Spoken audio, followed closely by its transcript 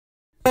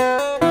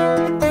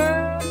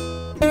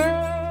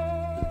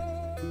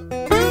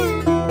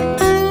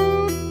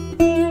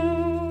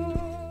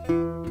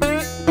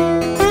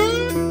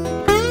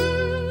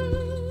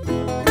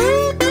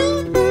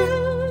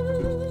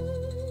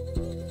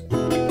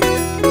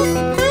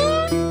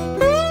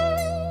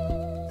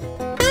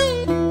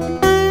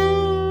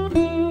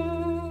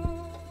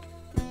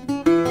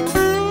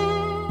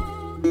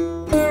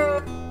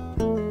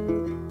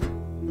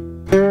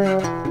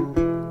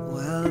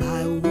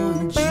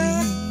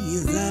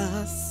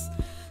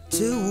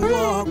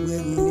walk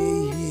with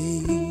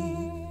me.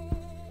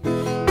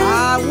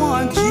 I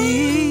want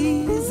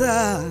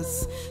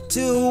Jesus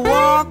to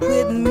walk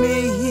with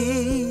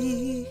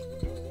me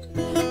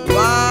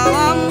while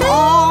I'm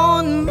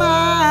on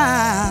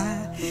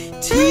my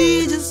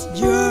tedious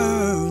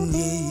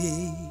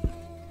journey.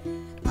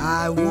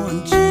 I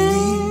want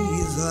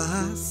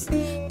Jesus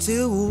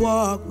to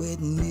walk with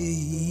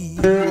me.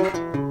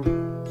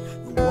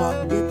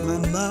 Walk with my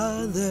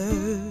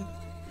mother,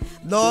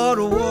 Lord,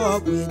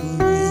 walk with me.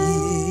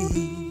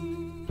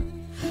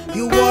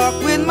 You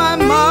walk with my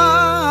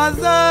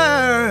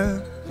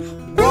mother,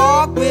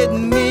 walk with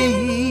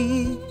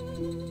me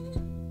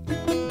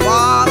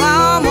while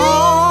I'm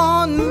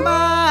on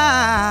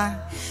my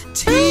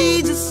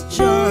tedious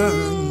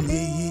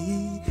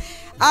journey.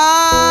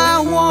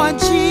 I want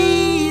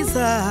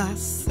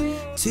Jesus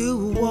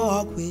to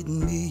walk with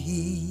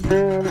me.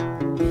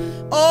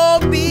 Oh,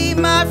 be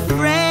my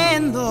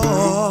friend,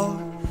 Lord.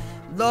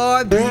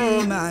 Lord,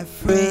 be my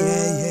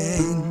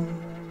friend.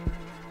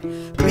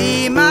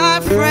 Be my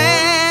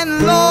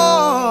friend,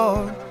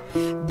 Lord.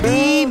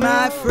 Be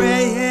my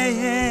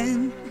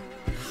friend.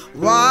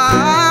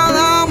 While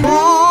I'm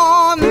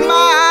on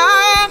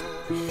my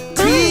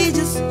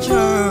tedious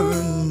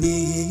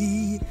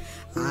journey,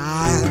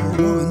 I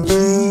want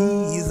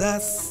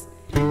Jesus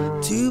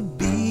to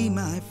be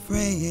my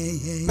friend.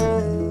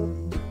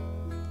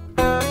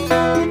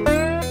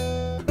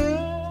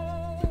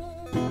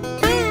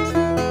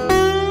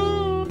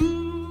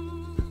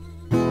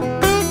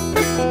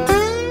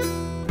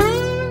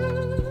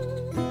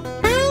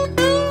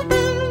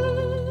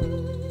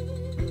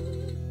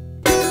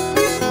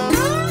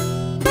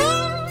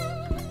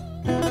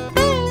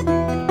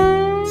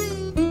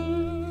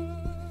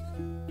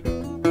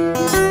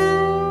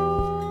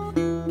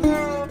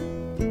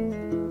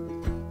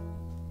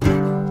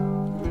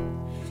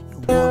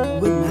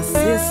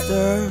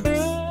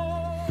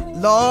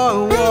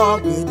 Lord,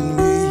 walk with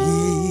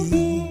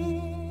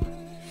me.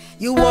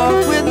 You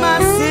walk with my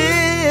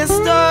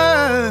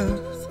sisters,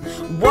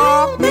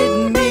 walk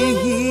with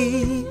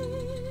me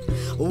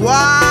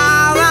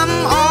while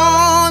I'm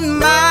on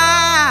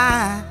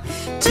my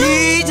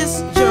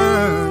tedious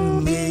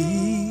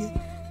journey.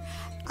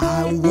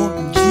 I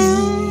want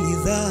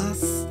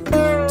Jesus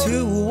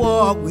to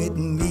walk with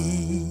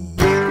me.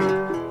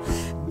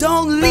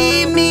 Don't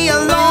leave me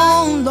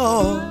alone,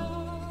 Lord.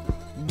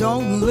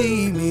 Don't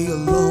leave me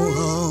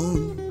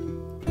alone.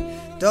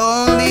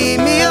 Don't leave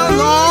me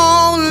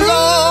alone,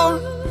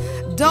 Lord.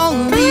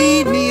 Don't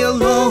leave me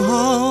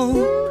alone.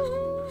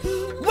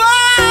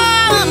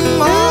 While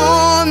I'm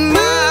on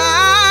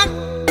my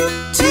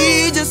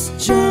tedious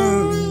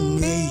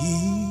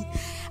journey,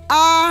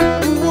 I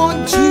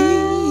want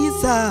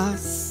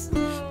Jesus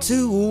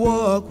to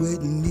walk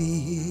with me.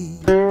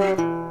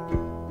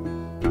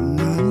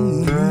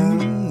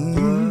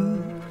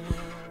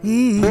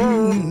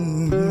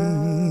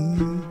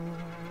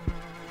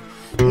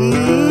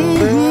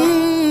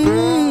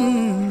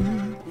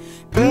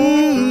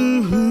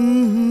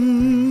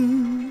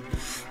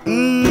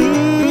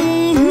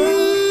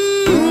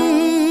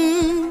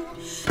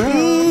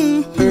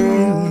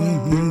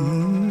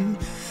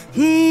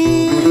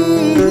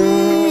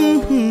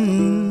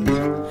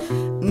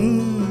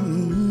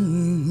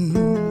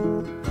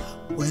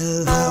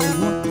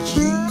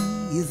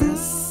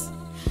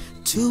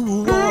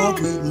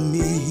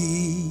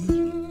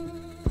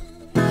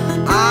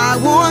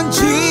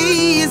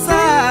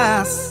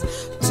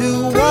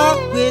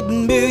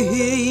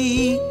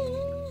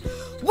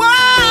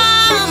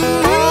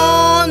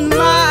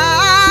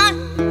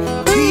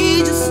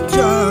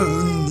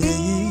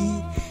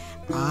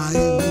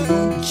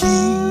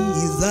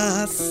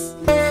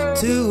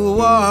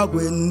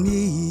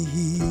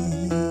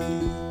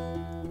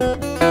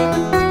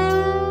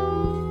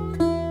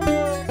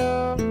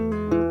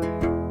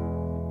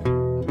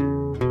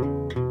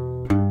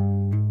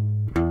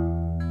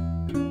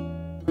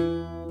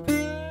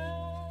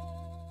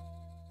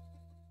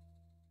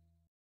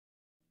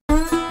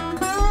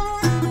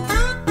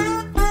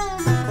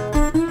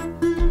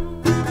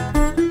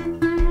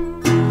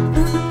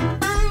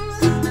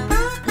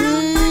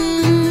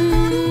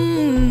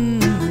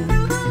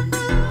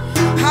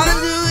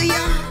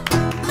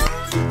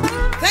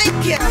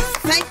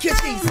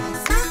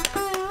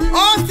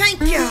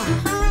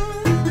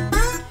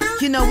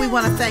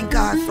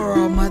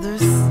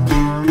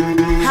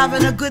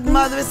 Having a good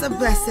mother is a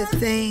blessed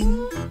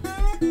thing.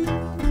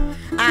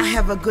 I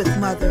have a good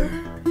mother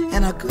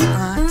and a good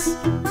aunt.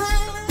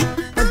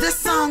 But this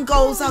song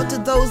goes out to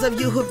those of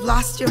you who've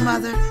lost your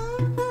mother.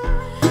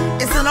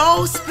 It's an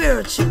old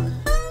spiritual.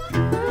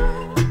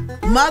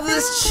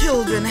 Motherless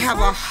children have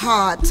a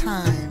hard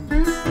time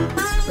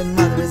when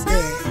mother is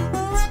dead.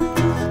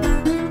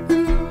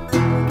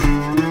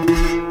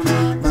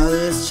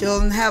 Motherless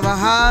children have a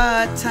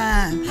hard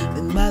time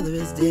when mother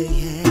is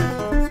dead.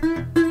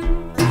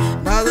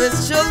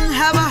 Motherless children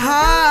have a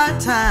hard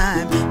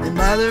time when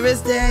mother is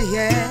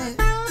dead.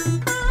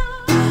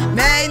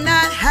 May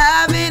not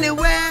have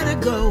anywhere to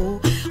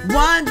go,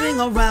 wandering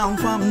around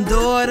from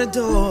door to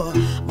door.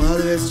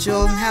 Motherless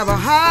children have a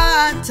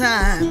hard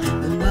time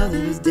when mother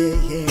is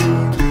dead.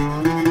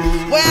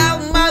 Well,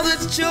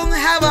 motherless children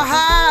have a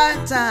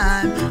hard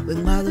time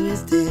when mother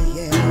is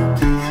dead.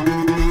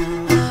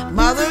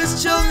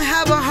 Motherless children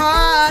have a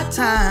hard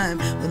time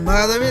when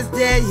mother is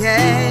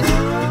dead.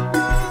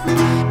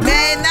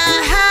 May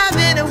not have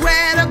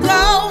anywhere to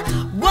go,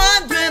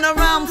 wandering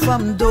around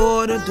from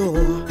door to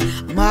door.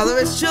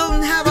 Motherless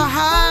children have a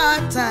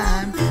hard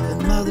time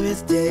when mother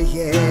is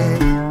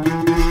dead.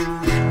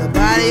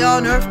 Nobody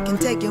on earth can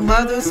take your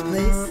mother's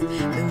place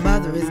when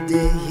mother is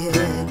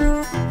dead.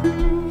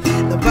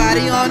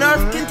 Nobody on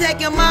earth can take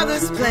your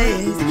mother's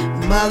place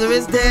when mother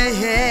is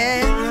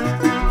dead.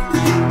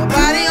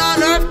 Nobody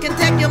on earth can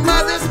take your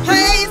mother's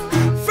place.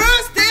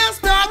 First they'll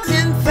start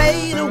and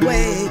fade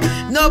away.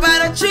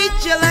 Nobody treat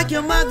you like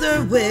your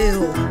mother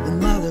will when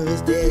mother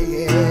is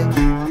dead.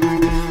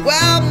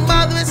 Well,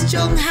 motherless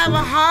children have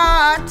a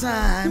hard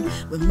time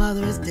when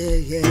mother is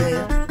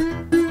dead.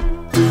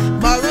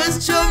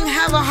 Motherless children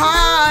have a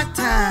hard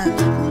time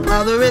when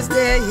mother is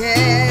dead.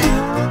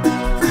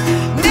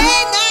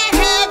 May not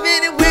have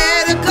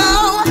anywhere to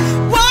go,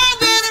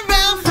 wandering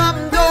around from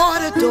door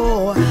to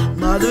door.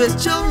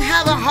 Motherless children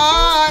have a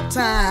hard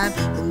time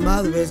when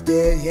mother is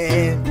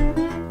dead.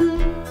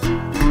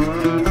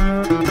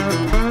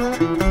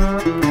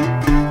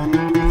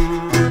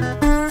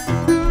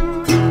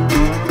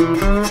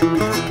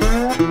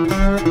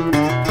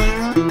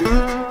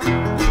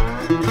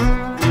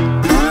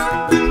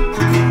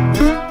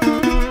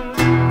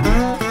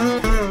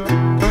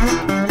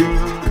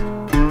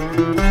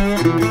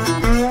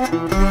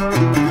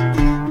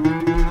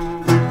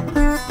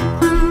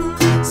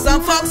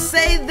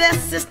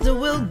 Sister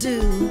will do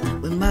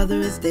when mother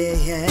is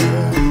dead.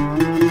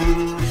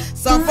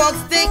 Some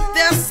folks think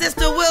their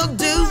sister will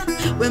do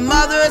when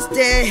mother is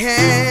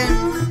dead.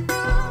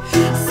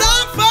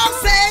 Some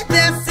folks say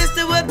their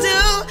sister will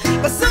do,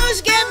 but soon as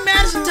you get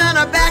married, she turn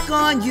her back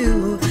on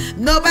you.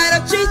 Nobody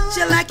treat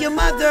you like your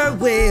mother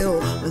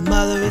will when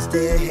mother is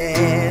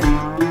dead.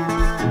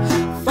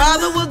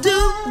 Father will do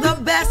the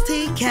best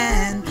he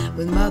can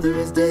when mother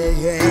is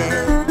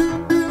dead.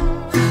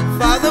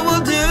 Father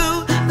will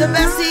do the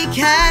best he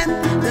can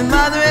when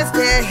mother is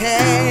dead.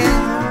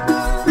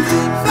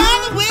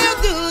 Father will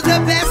do the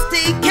best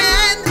he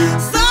can.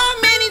 So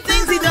many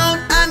things he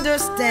don't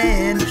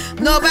understand.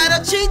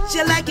 Nobody treat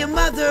you like your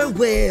mother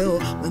will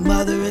when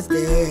mother is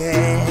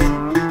dead.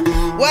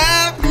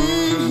 Well,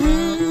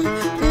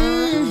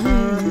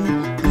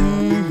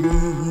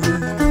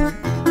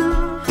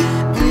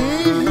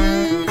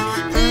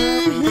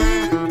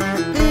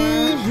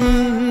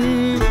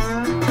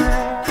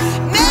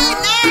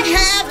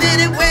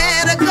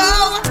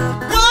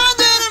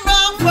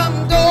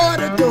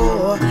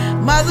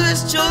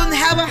 children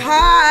have a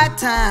hard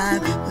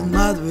time when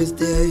mother is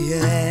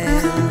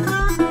dead.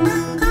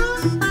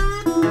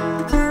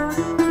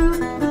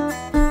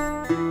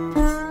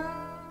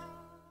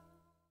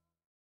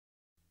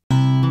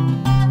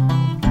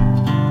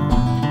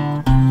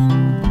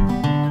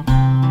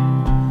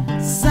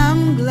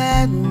 Some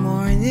glad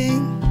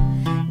morning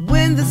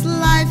when this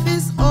life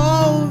is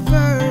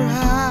over,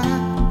 I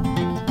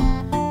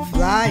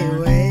fly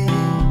away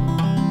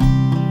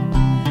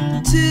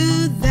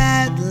to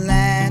that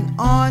land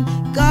on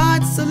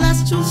God's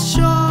celestial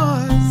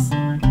shores.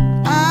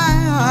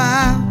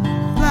 I'll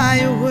fly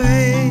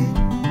away,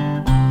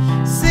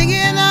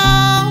 singing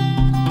out,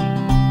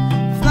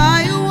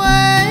 fly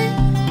away.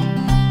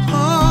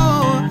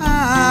 Oh,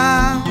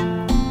 I'll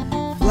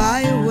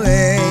fly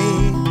away.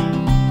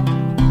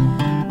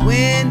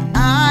 When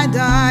I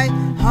die,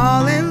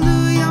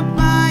 hallelujah,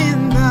 by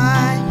and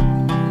by,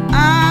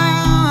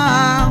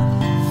 I'll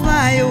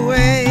fly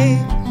away.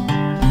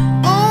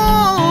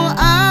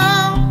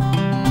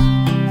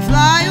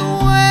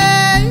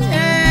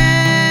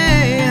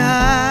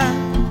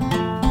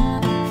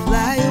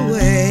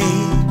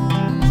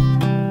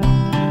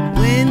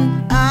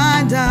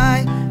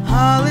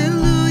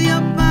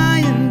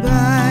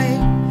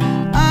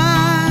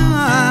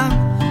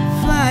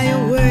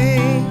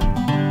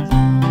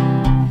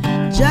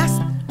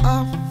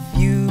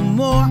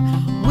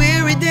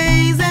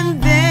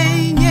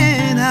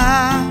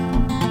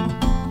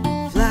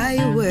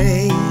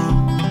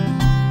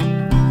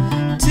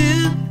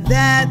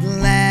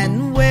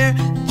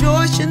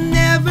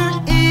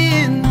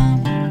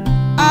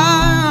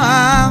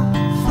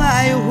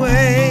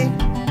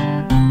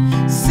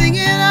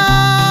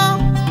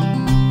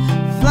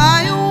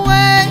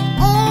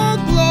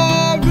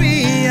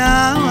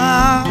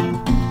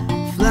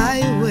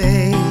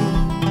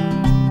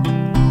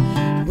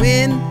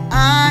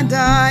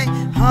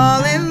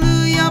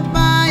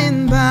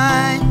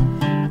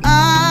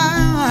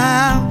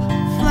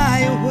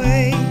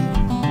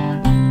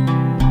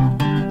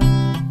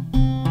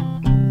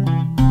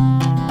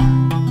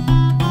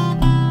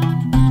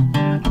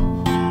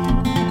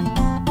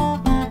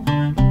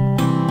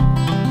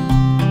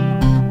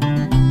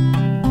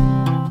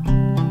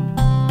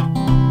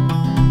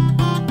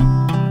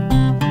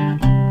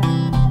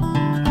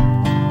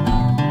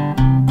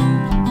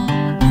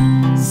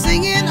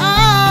 Singing,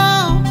 oh,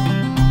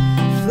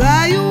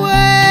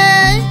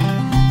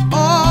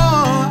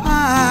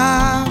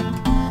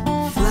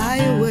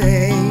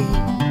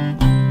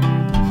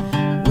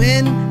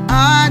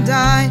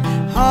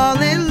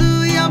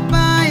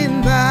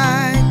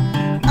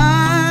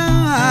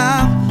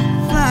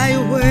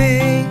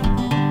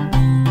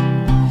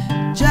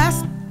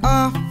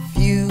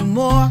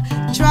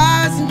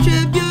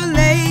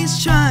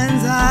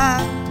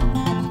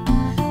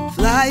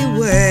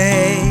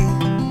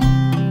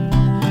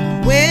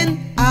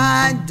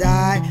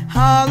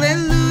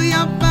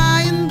 hallelujah,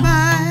 by and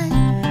by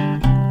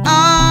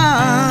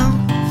I'll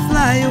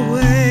fly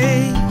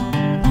away.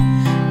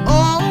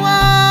 Oh,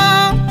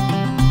 I'll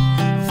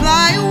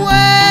fly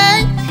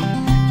away.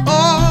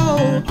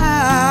 Oh,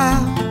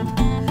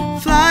 I'll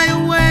fly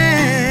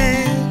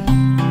away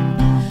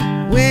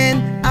when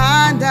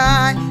I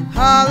die.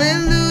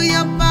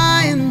 Hallelujah,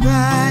 by and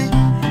by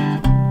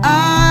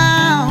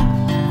I'll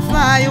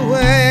fly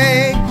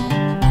away.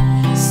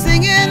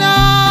 Singing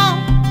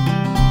I'll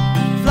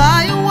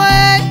fly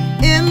away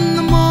in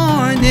the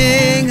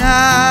morning.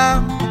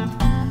 I'll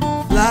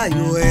fly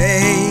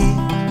away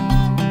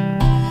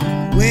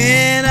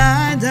when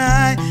I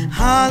die.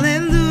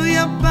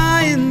 Hallelujah,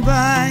 by and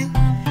by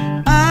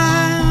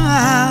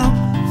I'll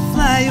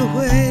fly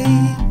away.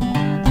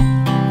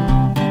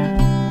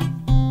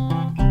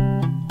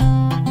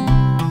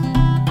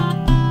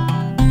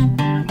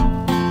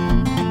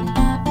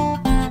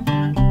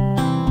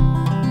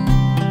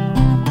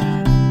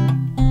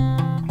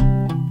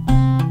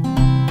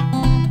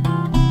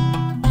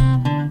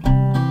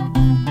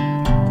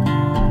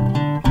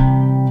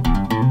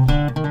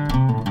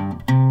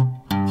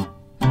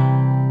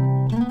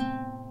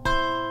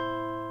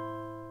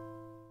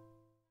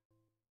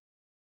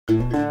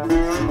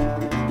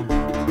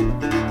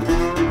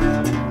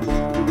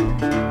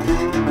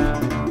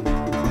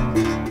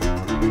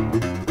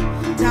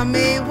 Tell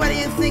me, what do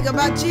you think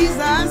about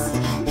Jesus?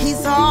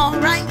 He's all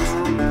right.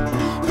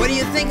 What do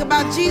you think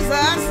about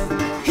Jesus?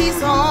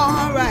 He's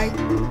all right.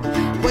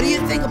 What do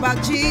you think about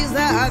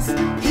Jesus?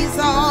 He's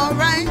all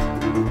right.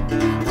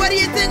 What do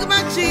you think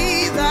about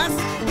Jesus?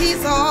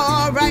 He's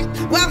all right.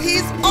 Well,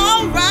 he's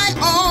all right,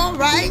 all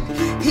right.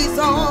 He's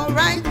all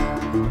right.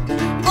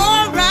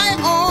 All right,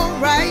 all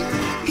right.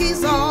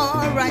 He's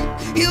all right.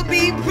 He'll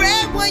be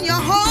bread when you're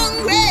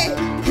hungry.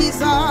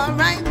 He's all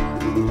right.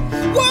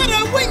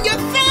 Water when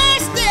you're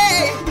thirsty.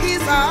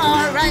 He's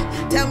all right.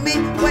 Tell me,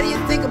 what do you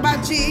think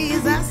about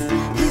Jesus?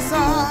 He's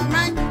all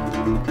right.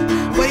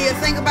 What do you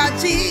think about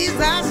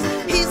Jesus?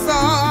 He's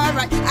all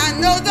right. I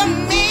know the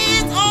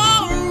man's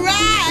all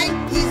right.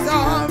 He's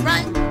all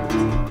right.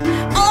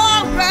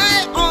 All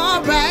right,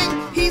 all right.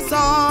 He's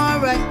all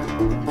right.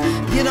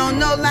 You don't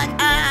know like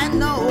I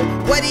know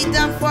what he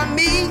done for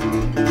me.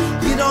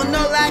 You don't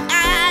know like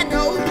I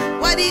know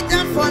what he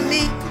done for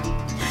me.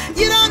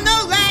 You don't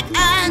know like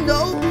I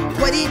know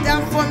what he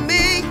done for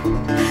me.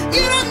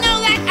 You don't know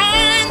like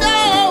I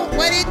know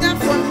what he done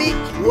for me.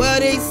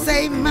 What he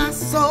saved my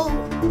soul.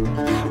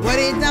 What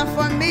he done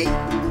for me.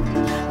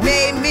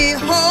 Made me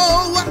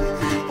whole.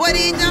 What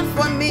he done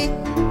for me.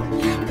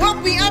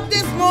 Woke me up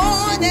this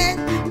morning.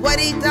 What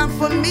he done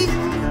for me.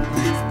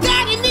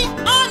 Started me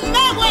on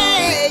my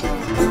way.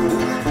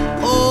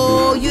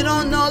 Oh, you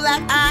don't know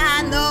like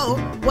I know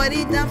what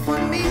he done for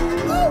me.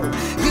 Ooh.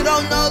 You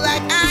don't know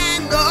like I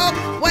know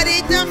what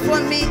he done for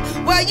me.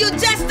 Well, you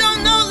just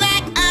don't know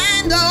like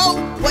I know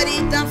what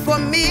he done for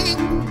me.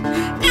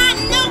 I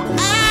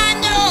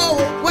know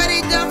what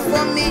he done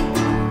for me.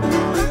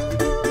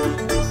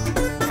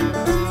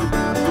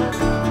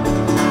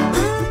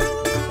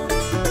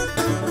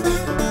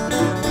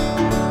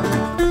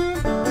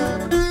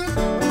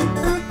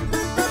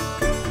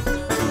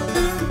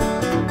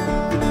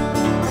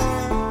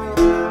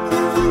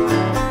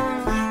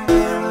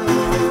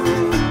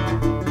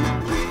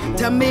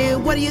 Tell me,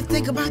 what do you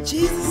think about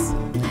Jesus?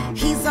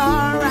 He's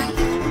all right.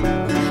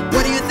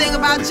 What do you think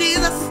about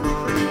Jesus?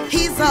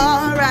 He's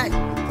all right.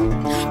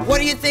 What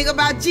do you think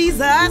about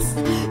Jesus?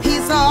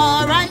 He's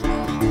all right.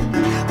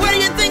 What do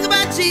you think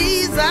about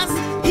Jesus?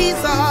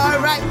 He's all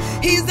right.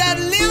 He's the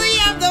lily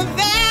of the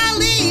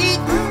valley,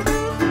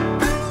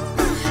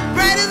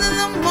 brighter than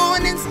the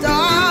morning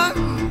star.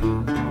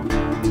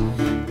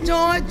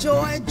 Joy,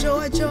 joy,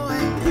 joy, joy.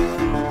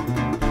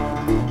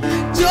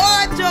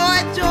 Joy, joy,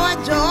 joy,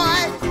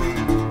 joy.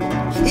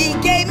 He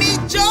gave me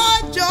joy,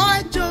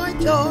 joy, joy,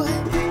 joy.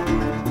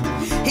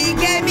 He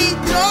gave me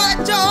joy,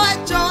 joy,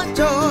 joy,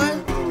 joy.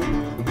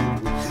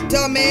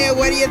 Tell me,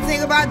 what do you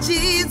think about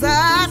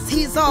Jesus?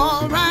 He's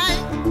all right.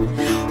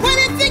 What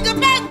do you think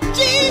about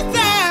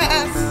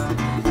Jesus?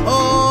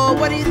 Oh,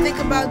 what do you think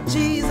about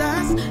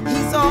Jesus?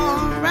 He's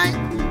all right.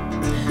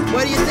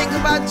 What do you think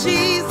about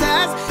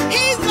Jesus?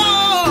 He's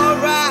all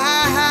right.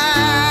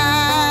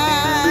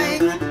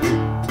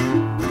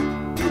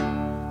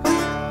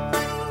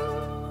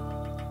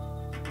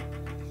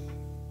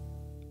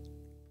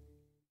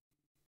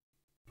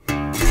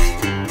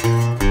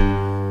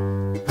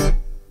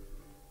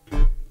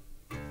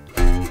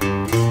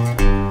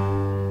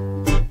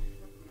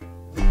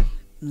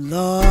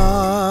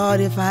 Lord,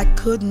 if I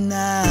could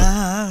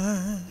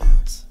not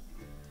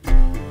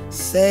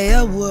say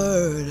a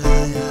word,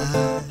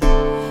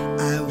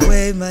 I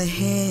wave my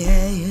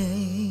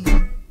hand.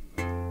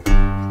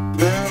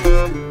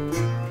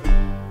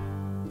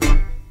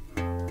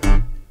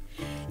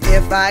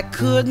 If I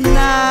could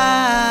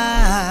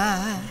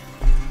not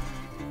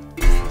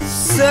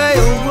say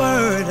a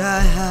word,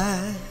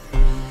 I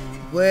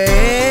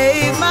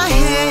wave my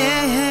hand.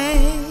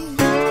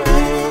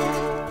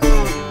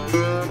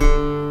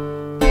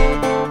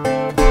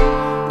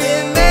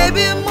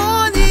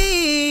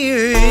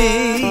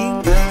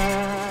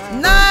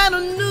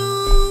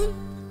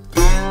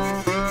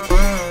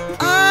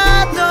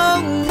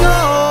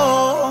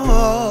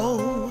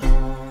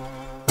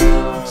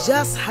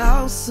 just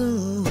how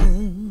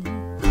soon.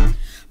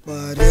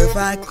 But if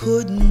I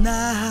could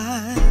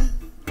not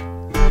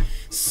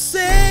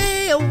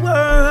say a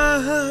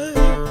word,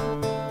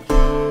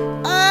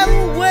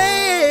 I'd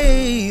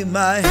wave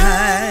my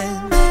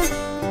hand.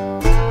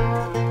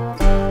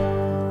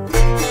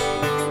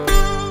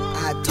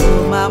 I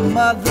told my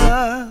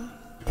mother,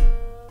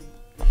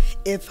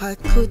 if I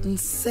couldn't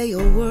say a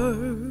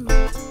word,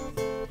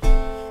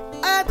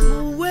 I'd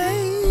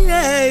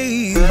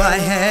wave my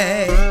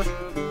hand.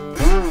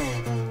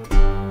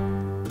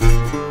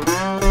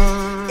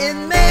 It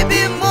may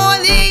be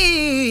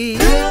morning,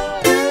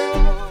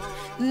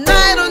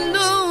 night or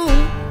noon,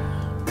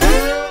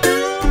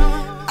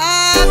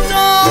 I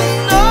don't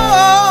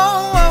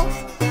know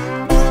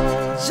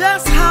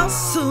just how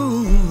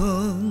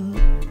soon.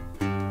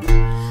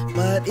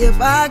 But if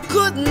I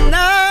could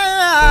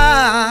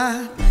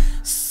not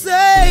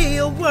say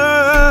a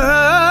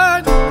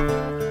word,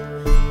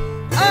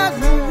 I'd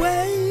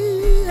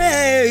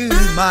wave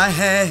my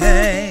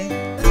hand.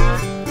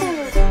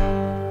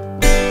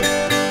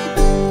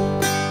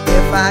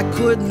 If I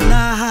could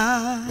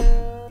not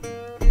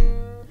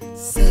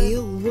say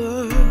a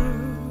word,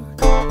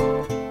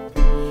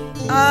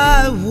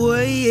 I'd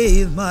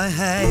wave my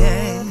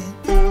hand.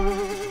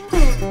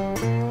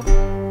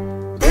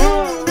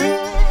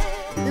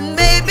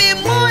 Maybe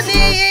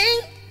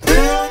morning,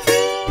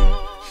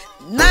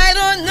 night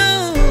or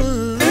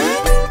noon,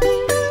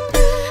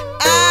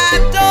 I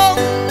don't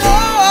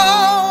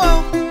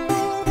know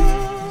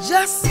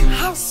just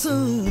how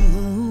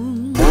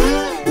soon.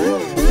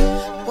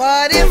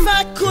 But if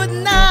I could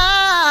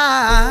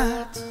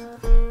not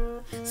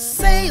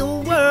say a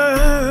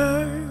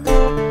word,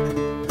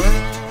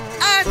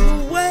 I'd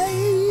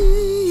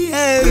wave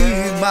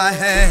my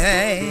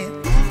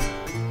hand.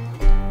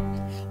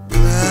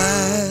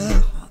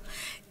 Well,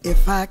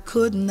 if I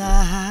could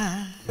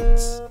not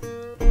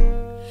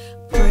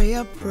pray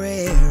a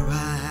prayer,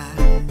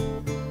 I'd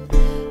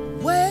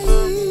wave.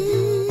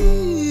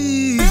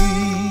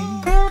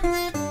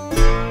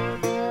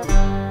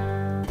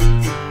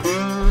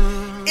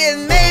 It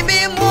may be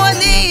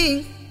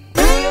morning,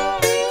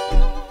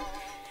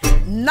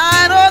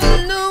 night or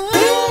noon,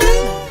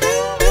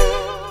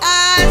 I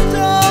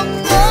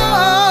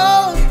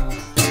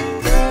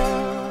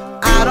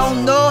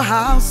don't know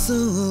how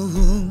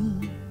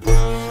soon.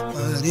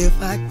 But if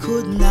I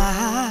could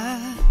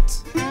not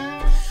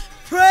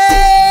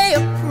pray a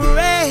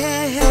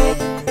prayer,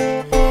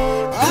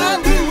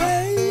 I'd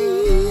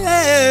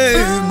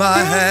wave my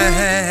hand.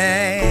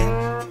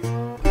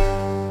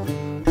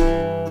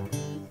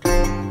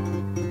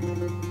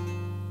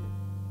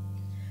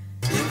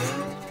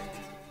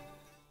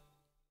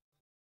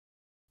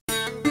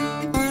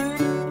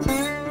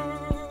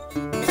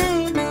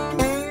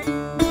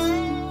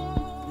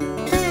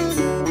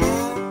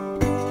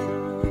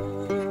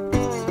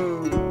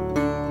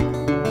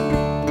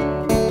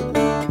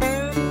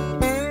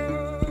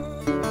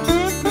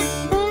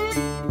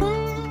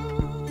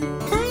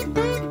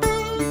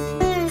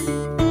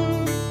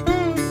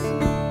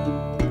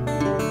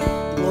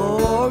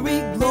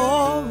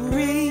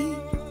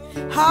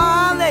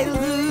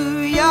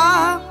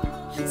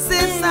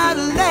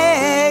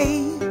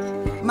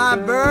 My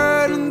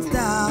burdens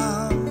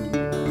down.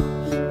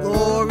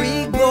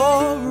 Glory,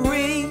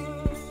 glory,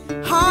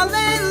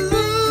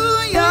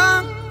 hallelujah.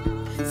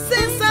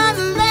 Since I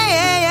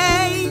laid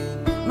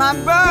my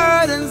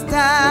burdens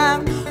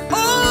down.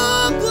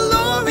 Oh,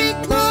 glory,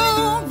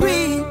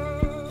 glory,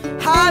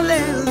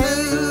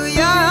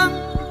 hallelujah.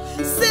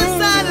 Since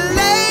I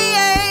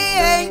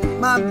laid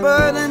my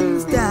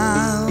burdens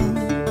down.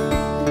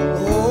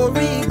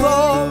 Glory,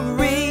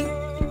 glory,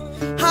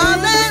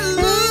 hallelujah.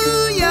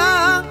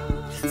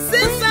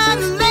 Since I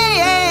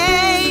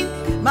laid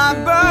my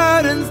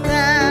burdens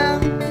down.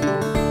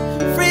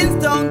 Friends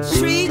don't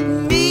treat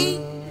me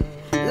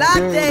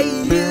like they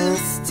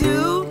used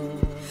to.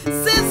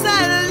 Since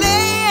I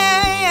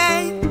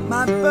laid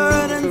my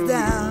burdens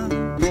down.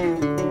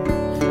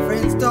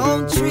 Friends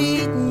don't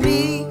treat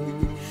me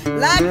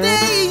like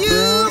they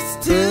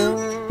used to.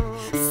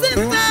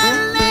 Since I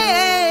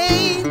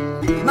laid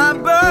my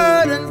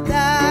burdens down.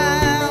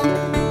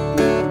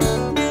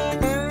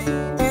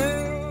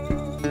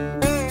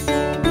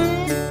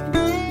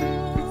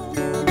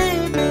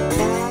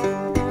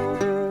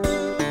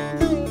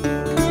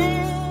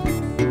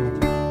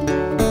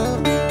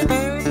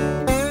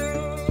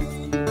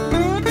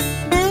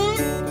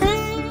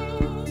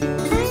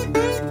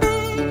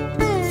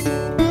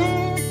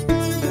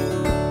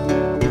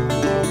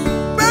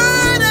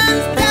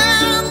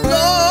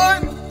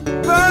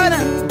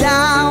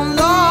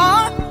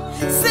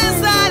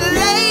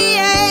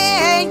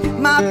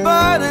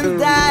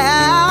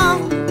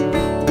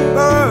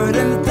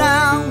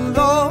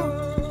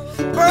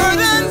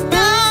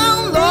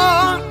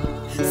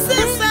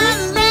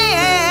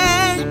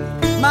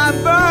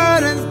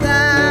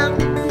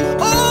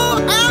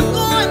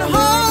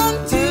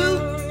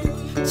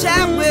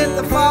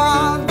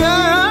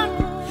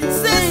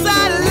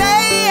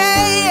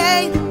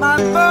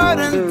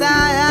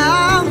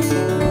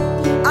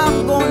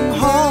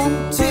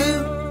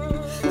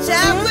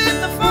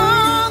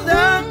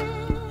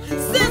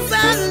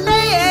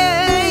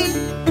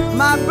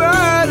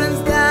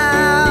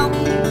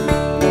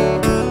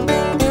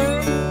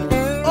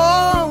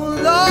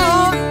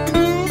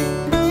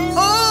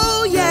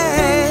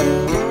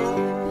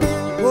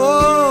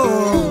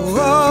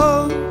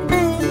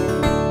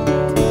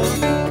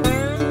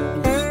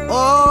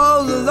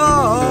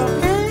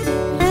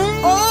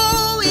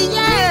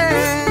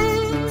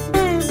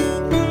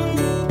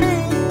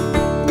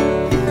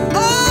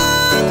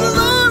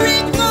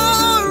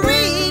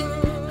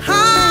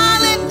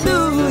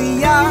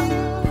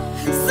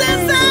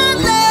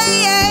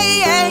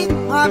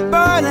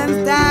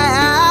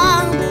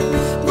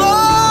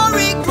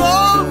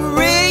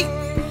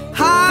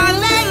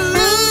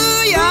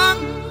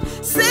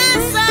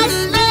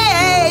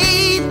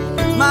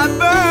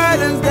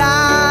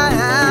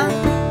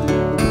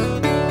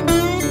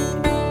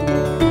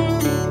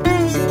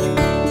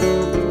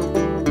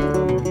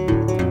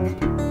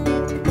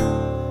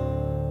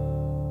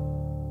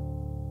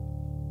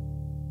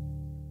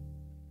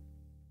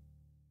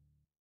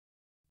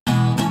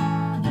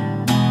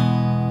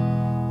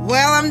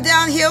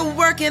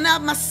 working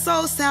out my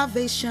soul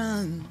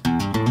salvation.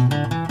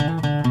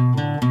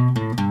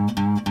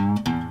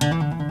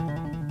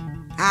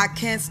 I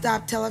can't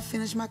stop till I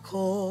finish my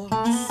course.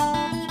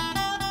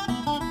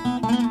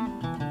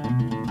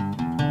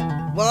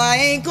 Well, I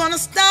ain't gonna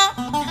stop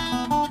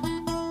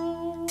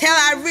till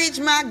I reach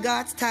my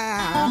God's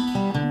top,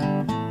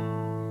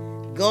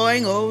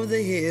 going over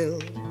the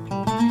hill.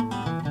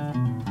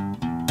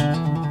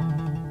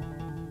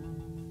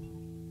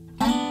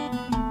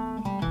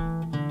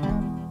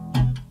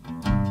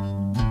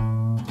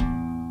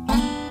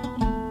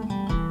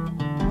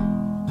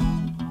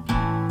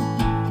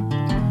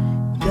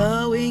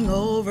 Going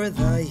over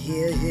the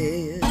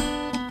hill,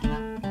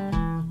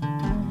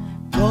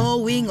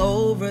 going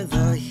over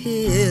the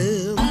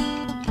hill.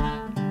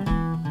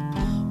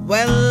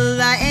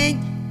 Well, I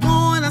ain't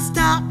gonna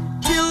stop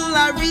till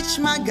I reach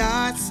my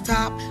God's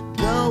top,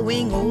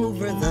 going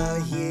over the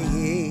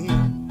hill,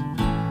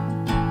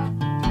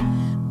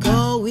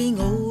 going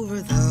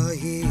over the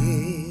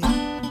hill.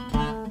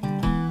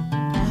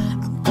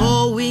 I'm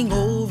going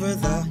over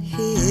the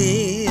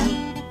hill.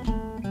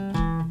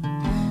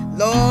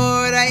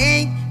 Lord, I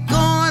ain't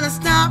gonna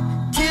stop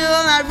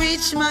till I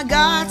reach my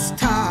God's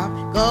top,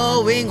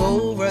 going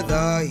over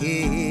the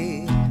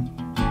hill.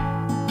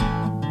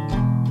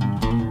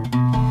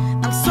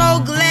 I'm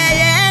so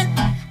glad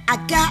I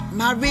got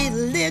my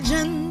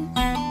religion.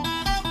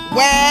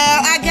 Well,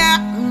 I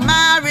got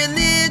my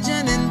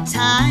religion in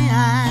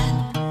time,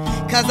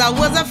 'cause I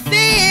was a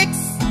fix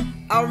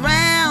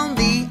around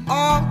the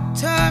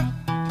altar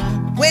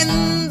when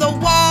the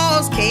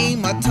walls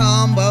came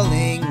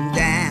a-tumbling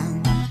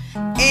down.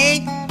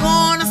 Ain't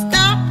gonna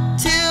stop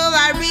till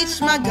I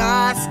reach my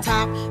God's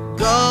top,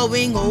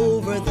 going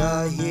over the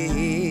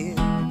hill.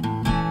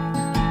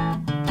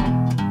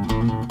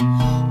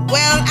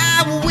 Well, I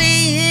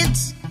went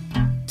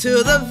to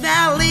the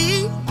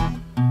valley.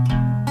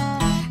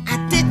 I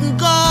didn't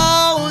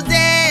go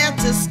there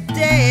to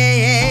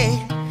stay,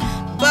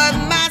 but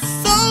my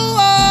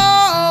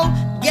soul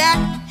got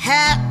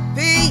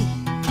happy.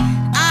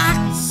 I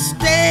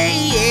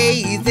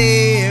stay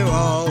there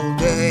all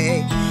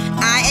day.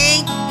 I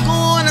ain't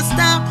gonna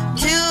stop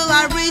till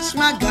I reach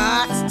my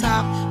God's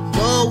top,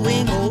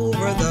 going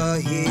over the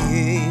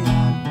hill.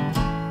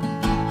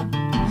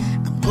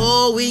 I'm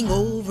going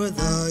over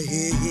the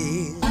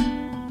hill,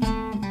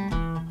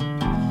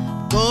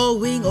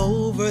 going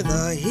over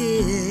the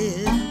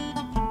hill.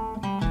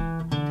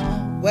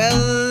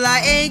 Well, I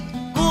ain't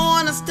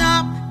gonna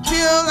stop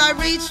till I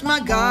reach my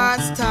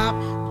God's top,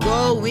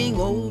 going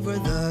over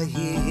the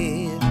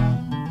hill.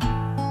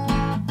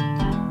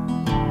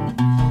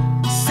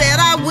 Said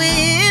I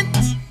went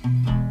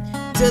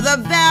to the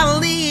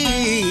valley.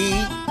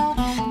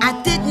 I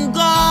didn't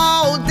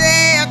go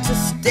there to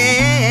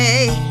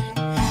stay,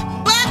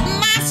 but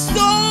my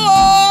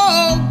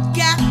soul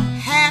got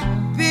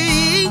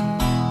happy.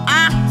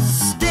 I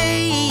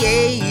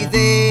stay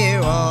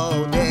there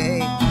all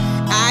day.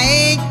 I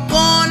ain't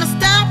gonna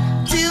stop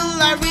till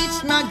I reach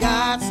my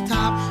God's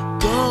top,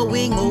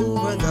 going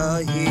over the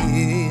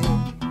hill.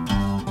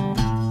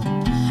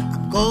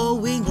 I'm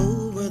going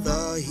over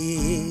the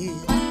hill,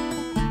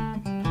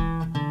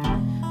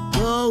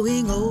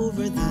 going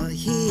over the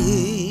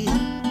hill.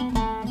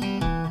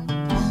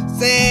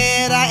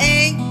 Said I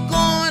ain't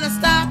gonna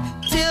stop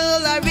till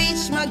I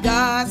reach my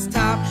God's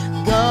top,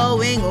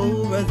 going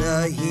over the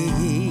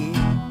hill.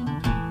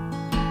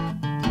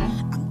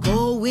 I'm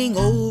going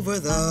over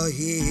the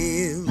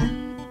hill,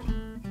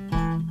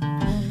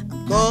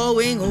 I'm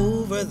going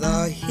over the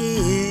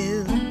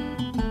hill.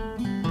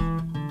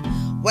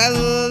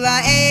 Well,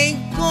 I ain't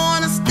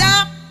gonna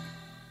stop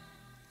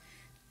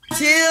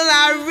till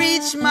I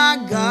reach my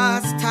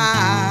God's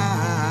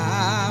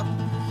top.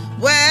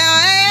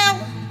 Well,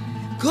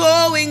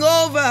 going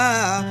over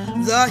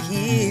the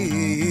hill.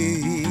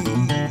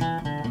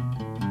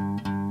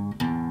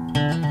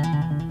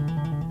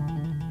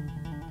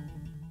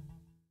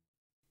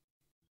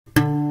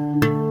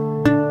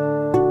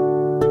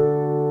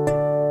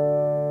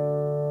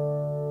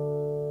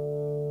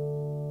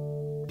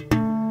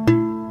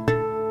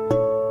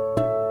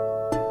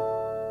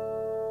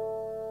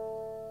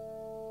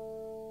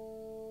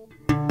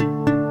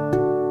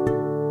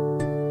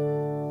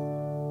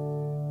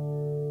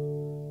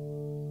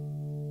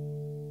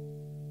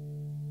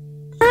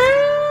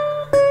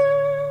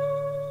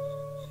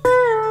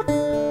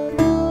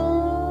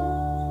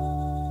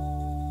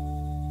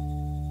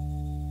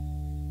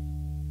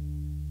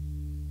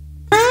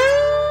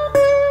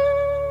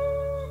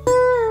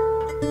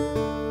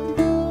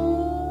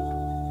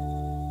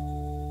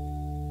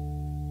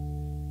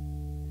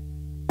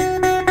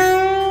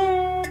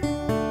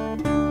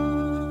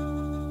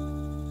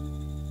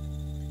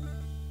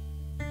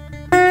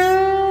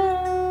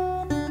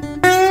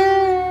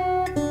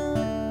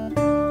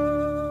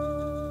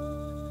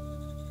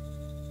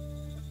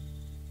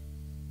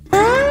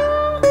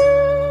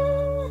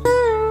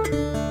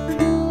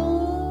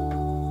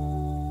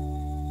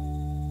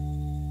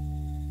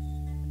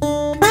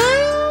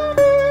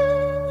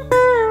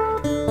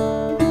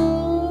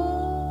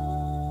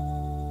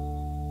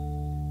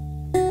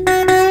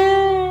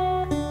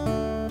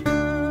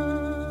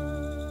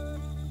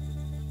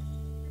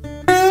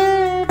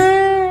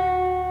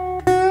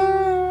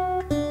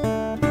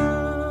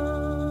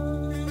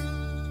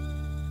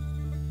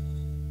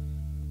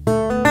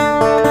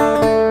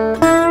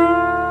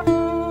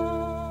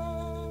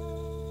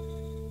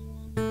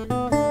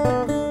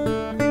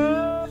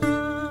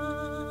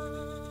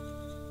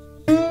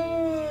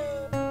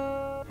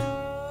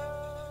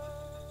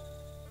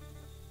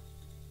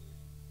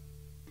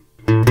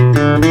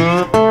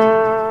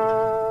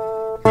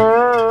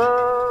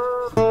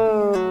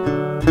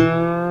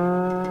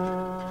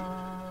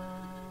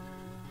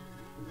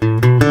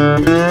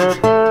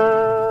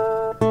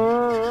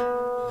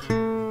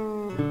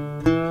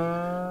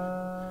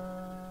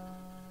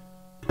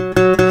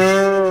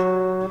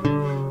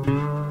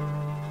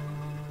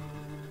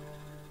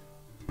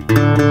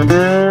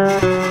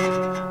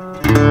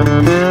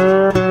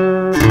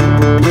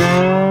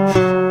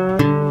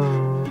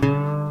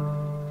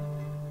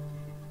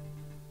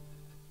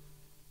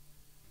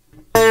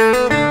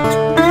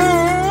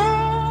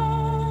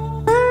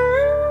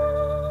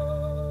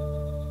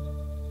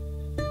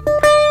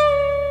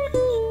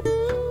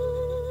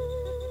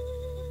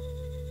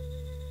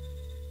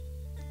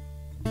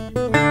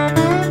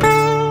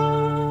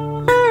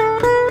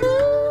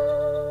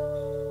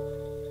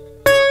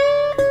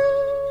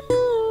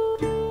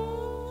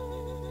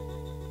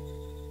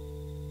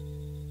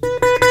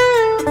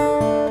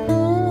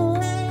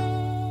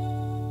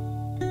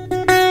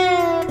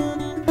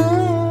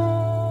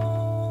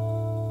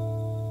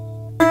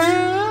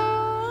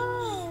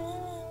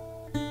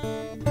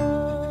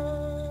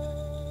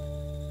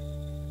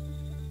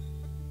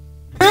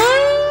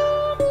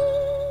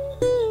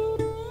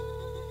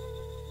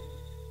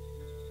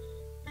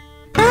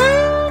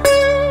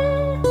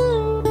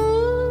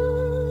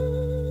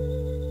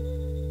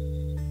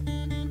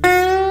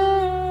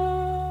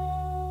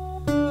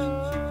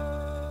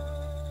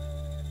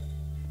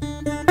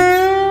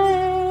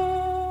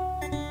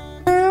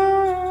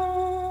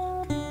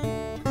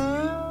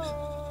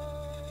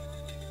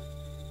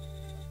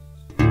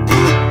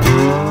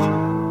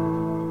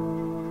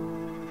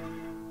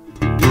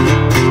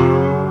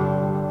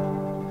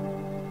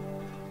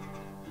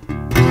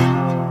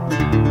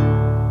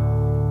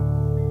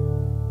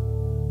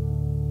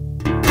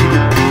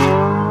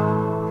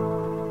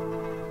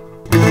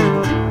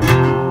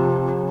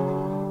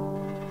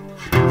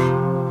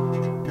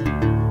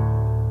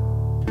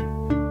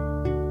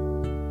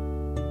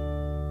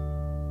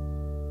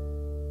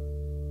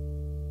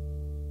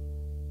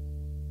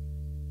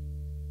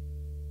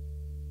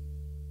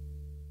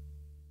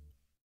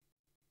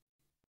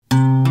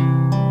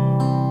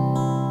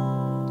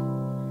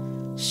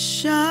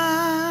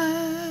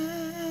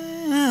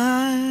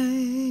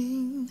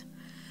 Shine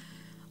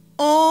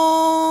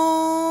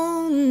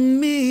on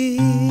me,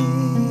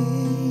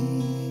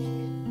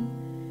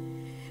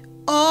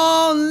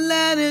 oh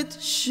let it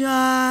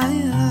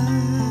shine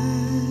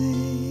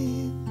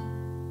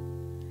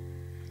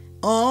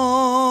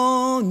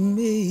on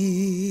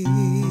me,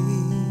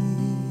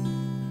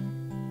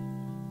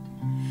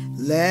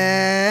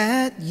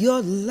 let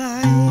your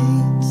light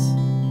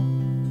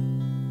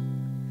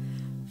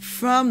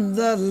from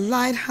the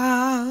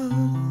lighthouse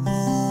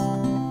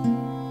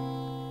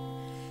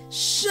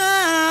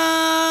shine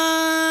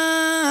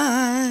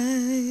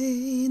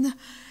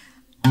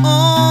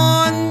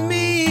on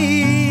me,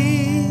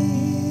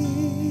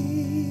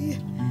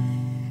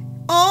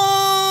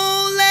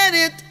 oh let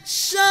it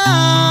shine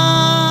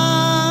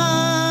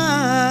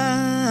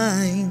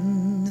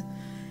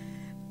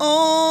on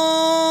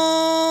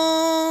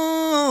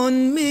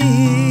me,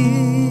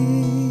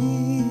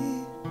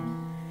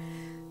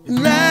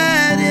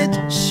 let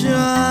it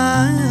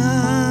shine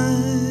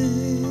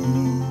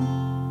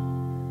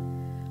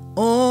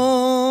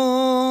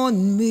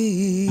on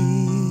me,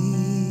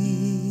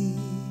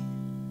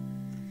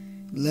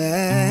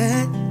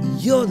 let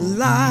your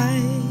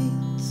light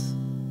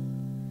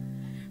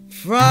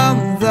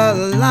from the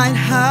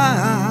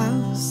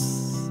lighthouse,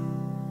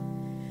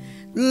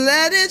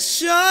 let it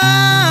shine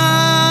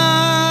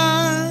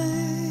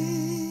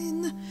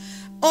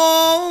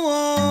on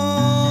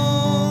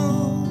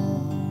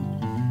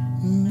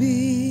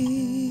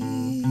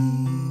me.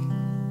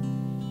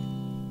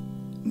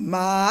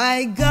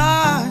 My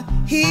God,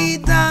 He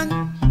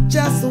done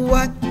just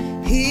what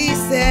He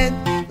said.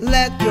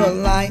 Let your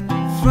light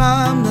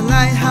from the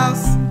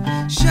lighthouse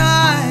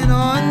shine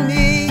on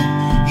me.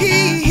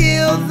 He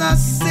healed the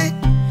sick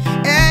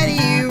and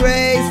He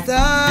raised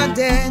the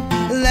dead.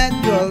 Let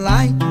your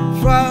light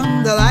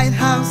from the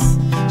lighthouse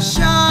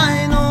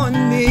shine on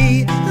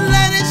me.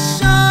 Let it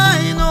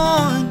shine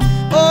on,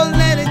 oh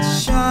let it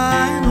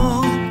shine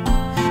on.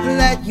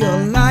 Let your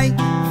light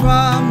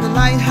from the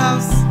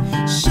lighthouse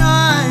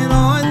shine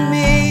on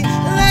me.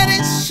 Let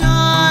it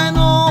shine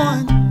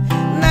on,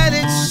 let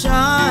it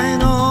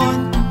shine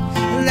on.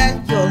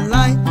 Let your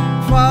light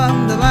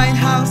from the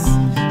lighthouse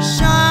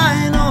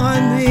shine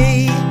on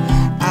me.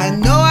 I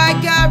know I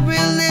got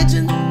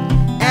religion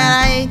and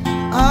I ain't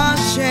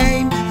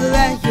ashamed.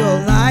 Let your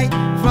light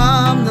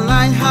from the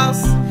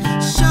lighthouse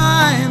shine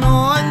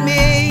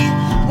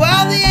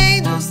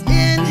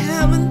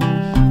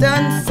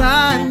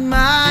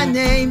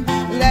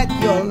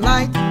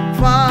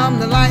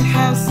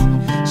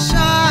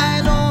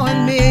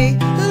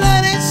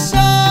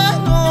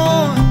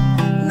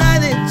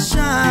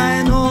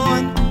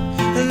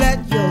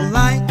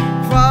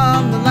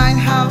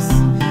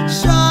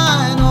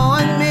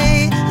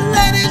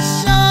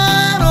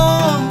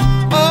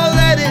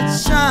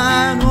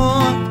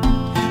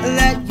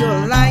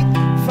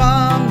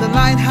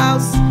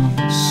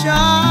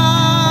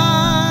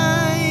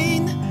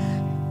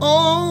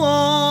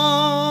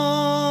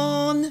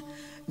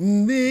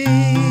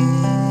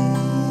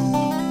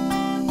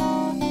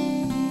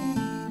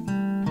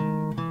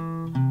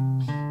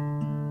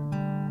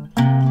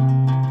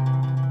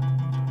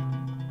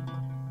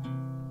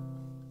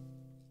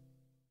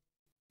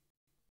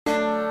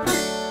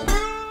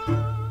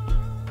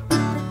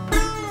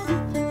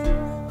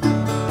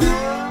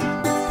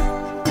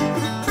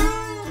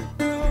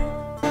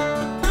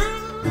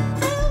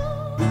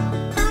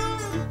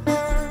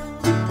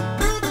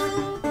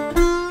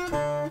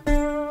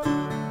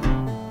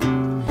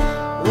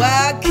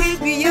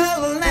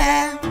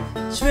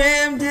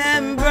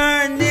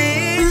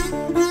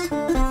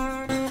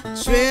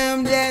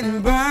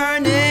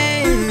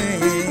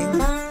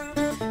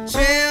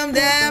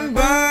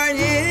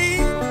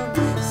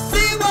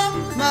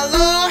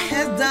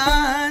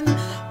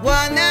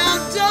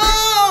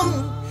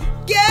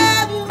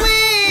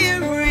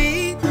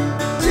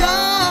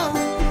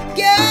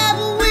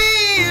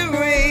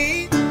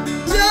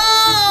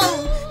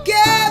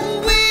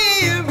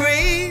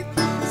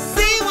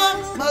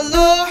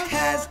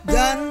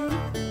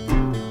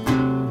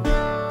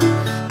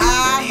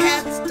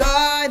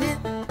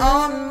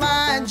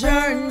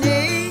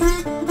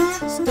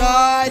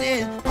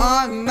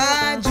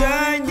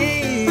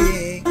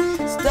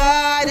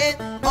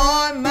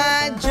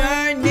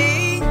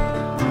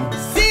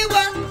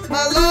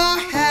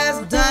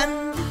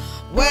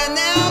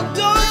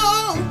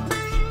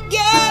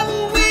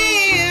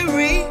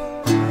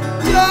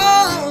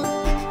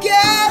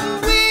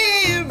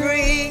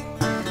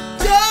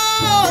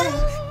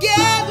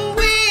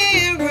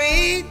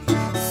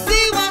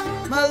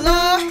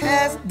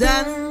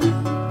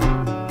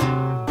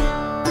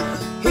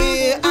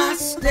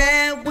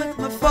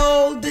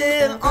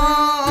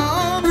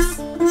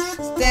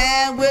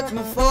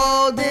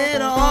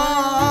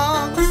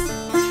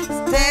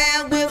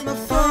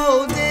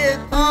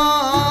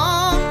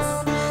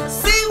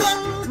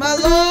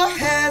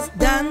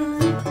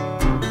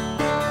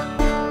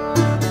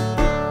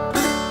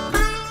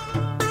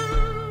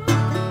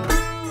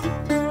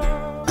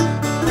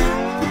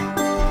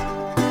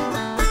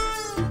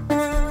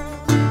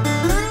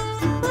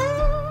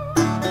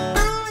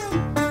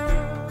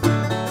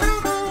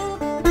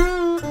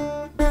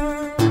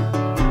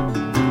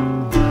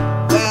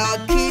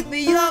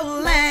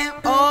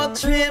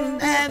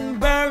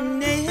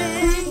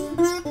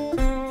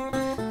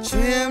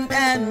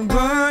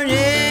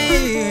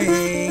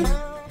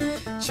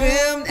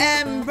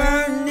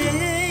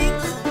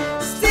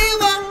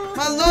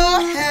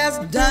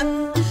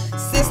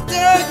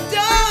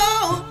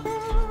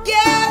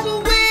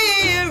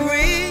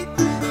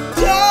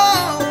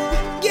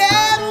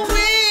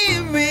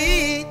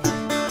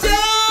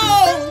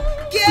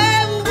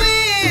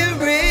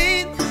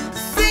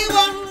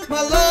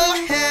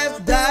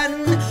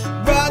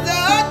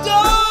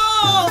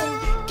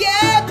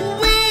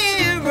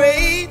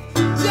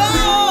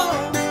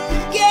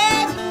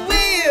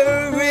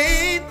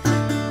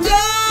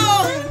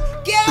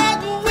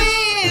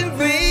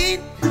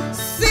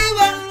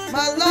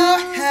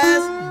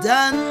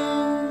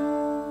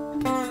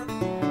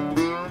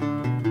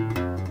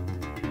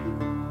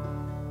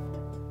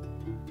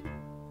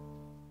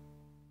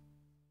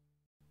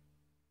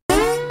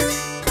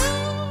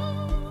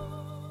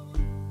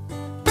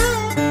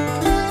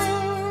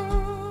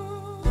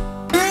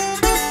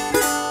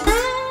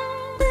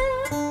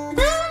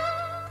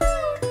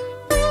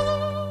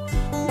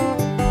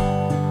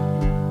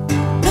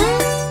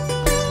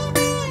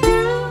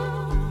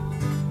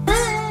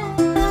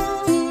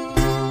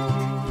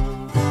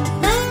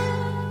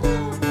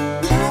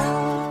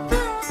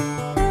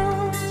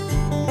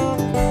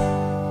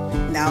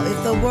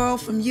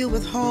from you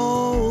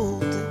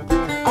withhold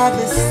of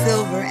his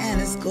silver and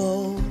his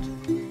gold,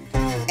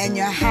 and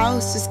your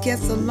house just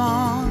gets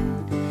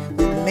along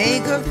with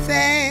maker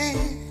fair.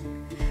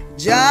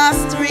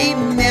 Just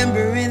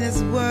remembering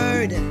his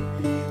word,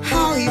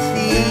 how he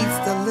feeds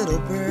the little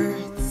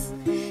birds.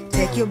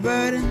 Take your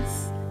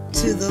burdens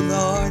to the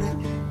Lord,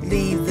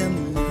 leave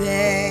them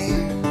there.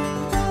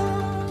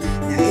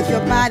 Now if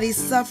your body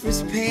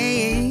suffers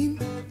pain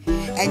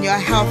and your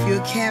health you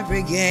can't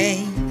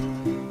regain,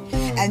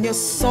 and your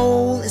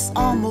soul is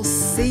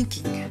almost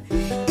sinking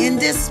in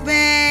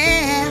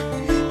despair,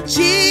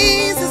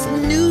 Jesus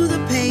knew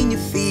the pain you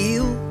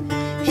feel.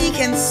 He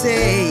can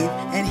save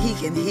and he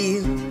can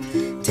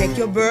heal. Take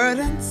your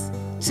burdens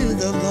to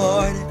the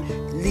Lord,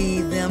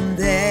 leave them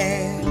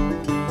there.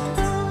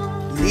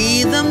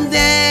 Leave them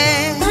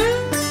there.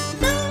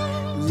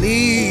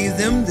 Leave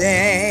them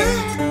there.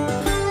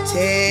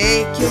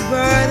 Take your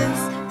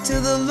burdens to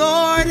the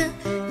Lord,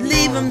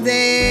 leave them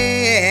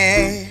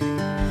there.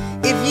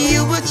 If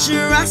you would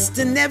trust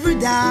and never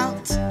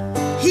doubt,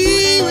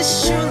 he will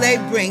surely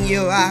bring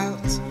you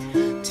out.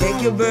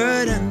 Take your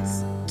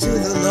burdens to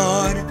the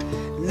Lord,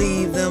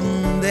 leave them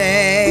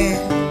there.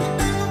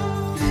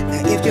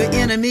 Now if your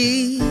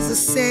enemies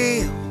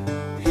assail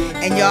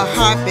and your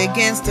heart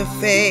begins to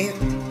fail,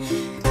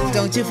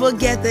 don't you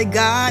forget that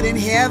God in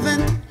heaven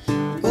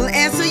will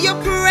answer your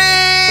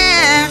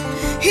prayer.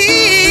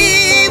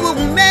 He will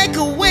make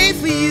a way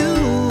for you.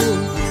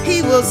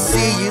 He will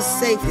see you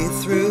safely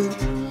through.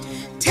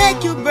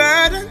 Take your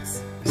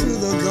burdens to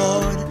the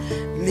Lord,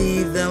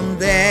 leave them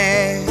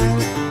there.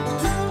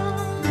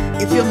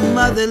 If your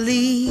mother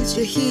leaves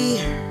you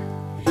here,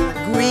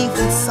 grief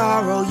and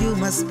sorrow you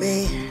must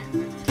bear.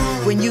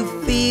 When you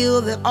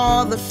feel that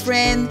all the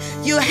friend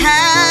you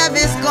have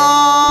is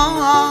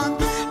gone,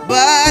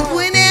 but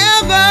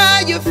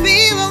whenever you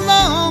feel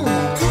alone,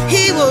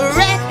 he will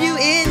wrap you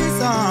in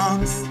his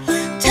arms.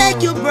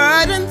 Take your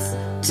burdens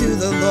to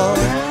the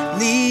Lord,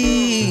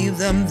 leave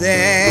them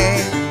there.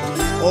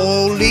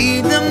 Oh,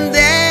 leave them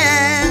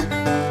there.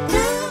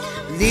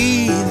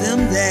 Leave them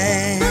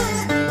there.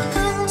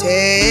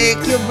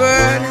 Take your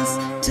burdens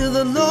to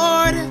the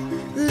Lord,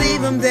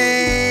 leave them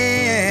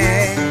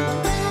there.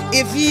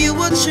 If you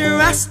will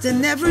trust and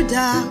never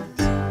doubt,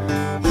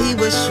 he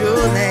will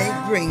surely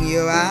bring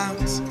you out.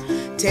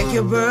 Take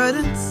your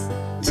burdens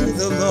to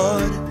the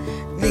Lord,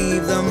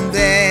 leave them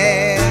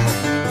there.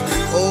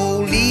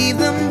 Oh, leave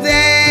them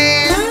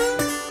there.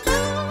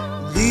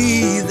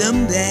 Leave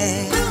them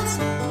there.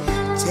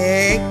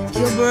 Take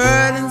your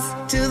burdens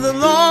to the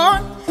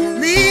Lord,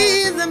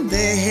 leave them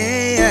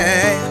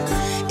there.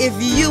 If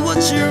you will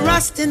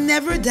trust and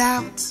never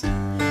doubt,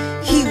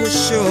 he will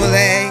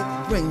surely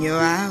bring you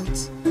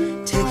out.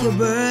 Take your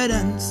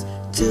burdens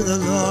to the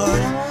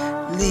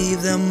Lord,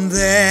 leave them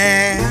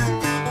there.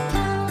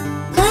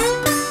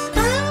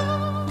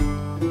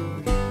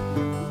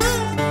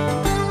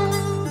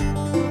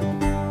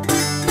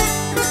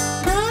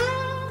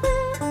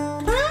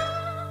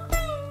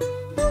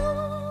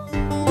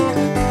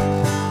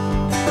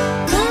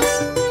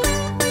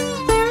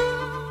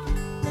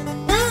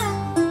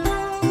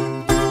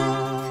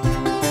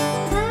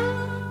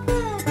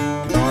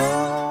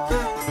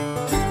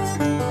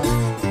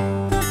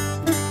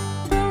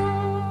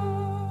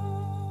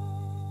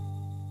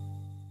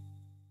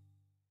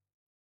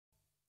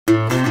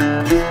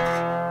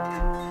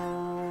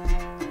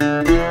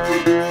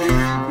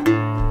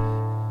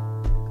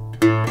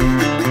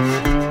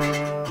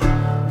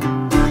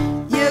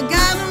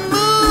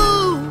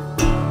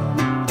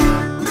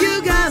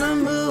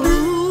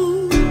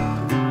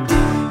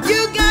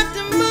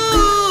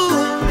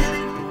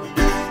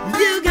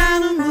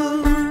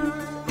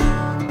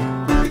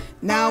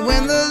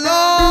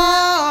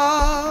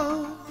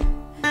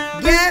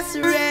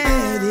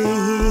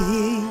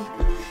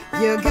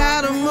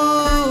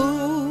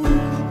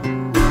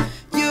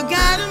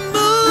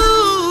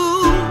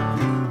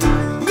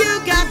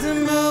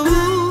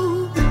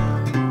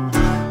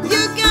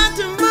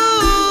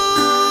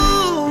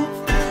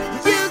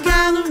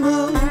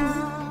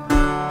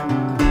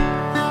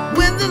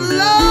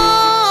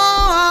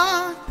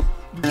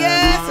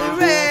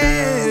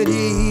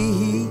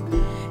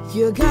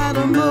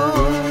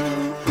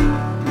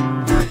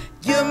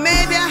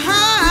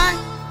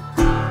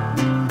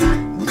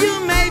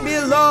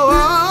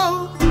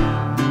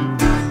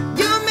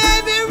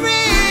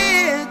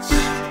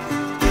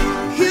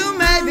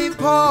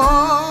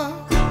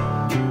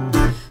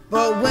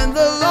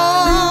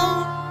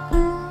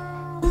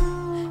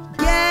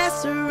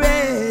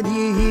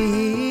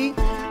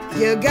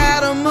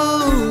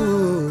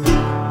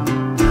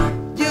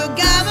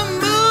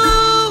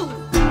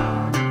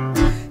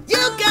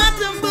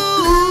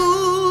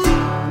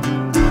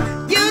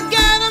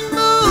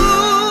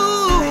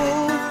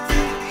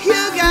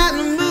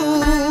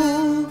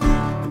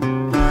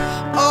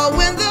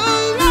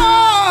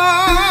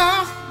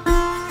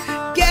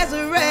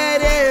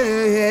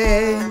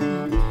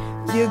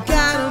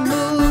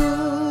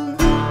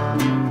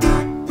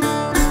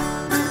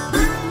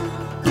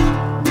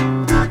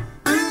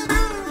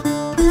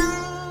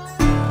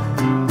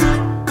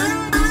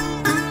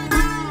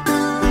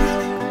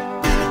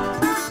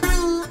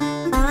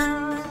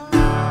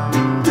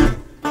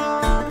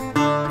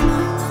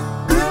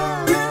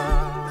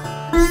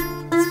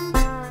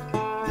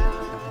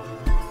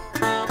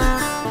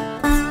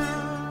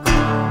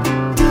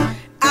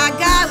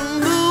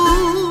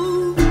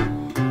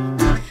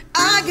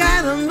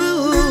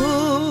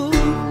 move.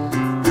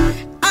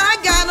 I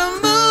gotta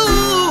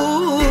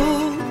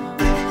move.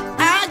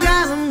 I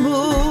gotta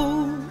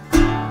move.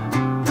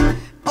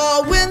 Oh,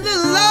 when the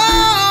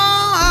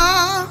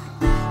Lord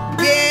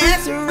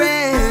gets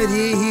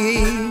ready,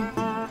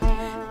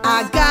 I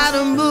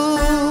gotta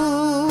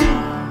move.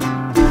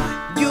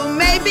 You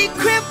may be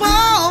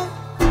crippled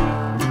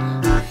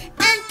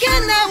and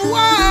cannot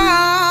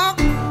walk.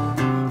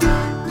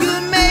 You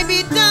may be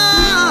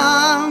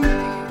dumb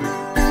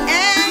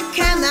and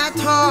cannot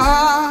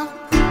talk.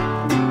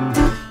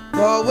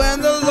 But when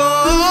the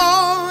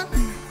Lord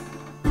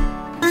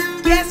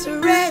gets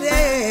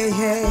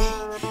ready,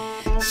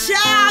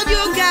 child,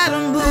 you gotta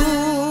move.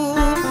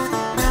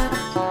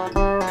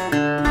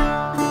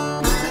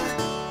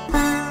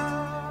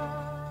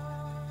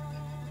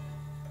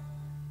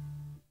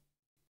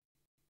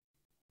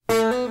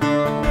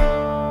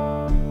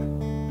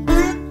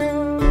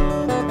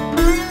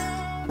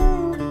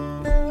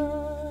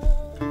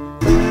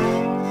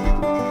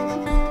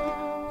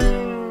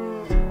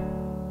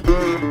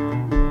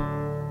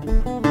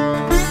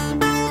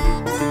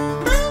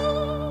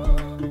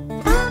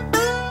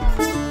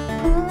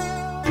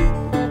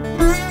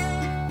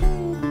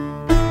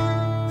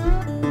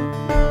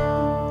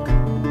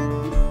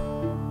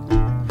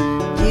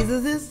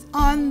 Jesus is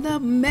on the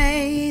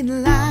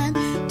main line.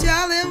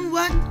 Tell him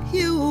what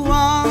you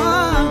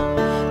want.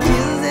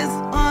 Jesus is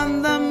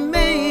on the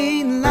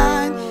main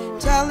line.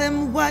 Tell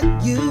him what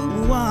you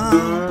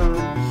want.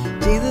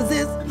 Jesus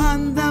is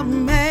on the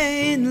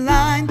main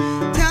line.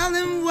 Tell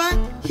him what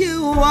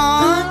you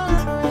want.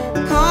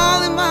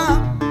 Call him up.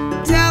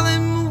 Tell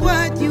him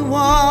what you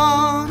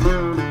want.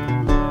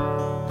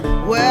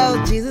 Well,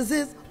 Jesus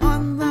is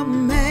on the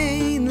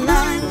main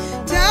line.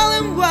 Tell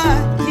him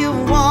what you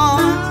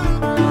want.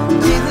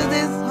 Jesus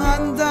is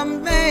on the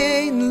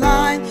main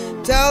line.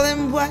 Tell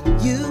him what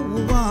you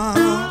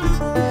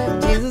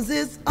want. Jesus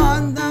is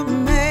on the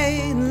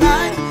main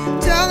line.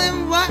 Tell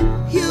him what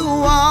you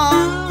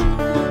want.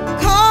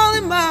 Call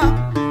him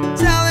up.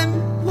 Tell him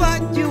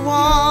what you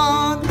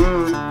want.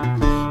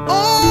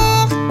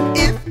 Oh,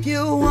 if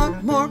you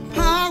want more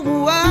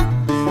power,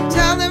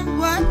 tell him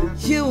what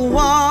you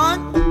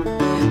want.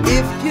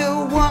 If you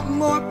want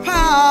more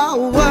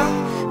power,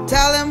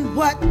 tell him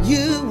what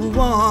you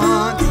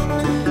want.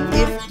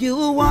 If you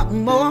want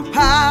more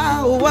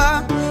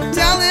power,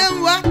 tell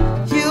him what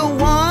you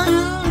want.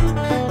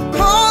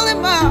 Call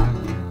him up,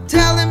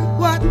 tell him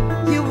what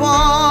you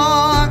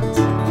want.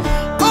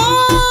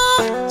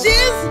 Oh,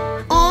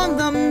 Jesus on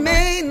the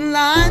main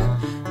line,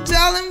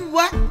 tell him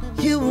what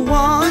you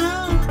want.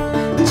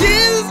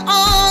 Jesus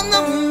on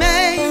the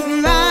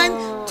main line,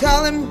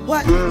 tell him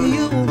what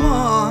you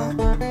want.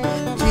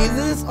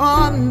 Jesus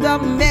on the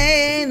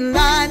main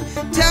line,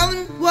 tell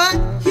him what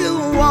you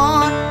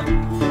want.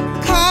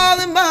 Call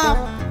him up,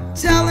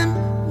 tell him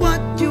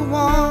what you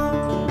want.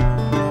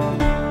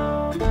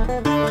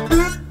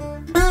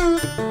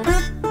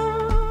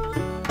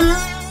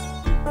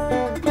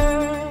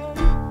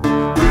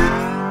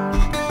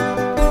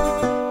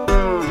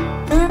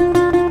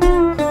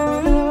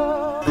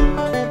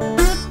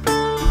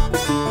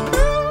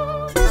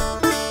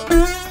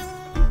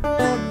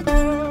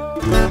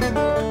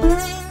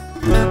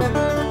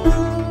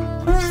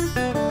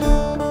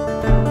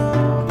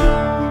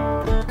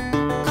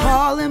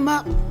 Call him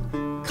up,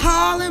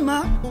 call him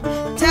up,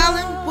 tell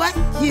him what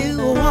you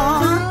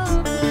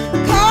want.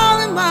 Call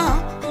him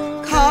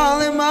up, call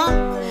him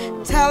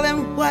up, tell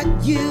him what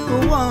you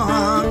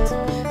want.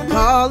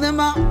 Call him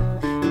up,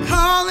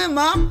 call him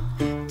up,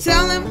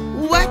 tell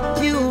him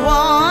what you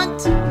want.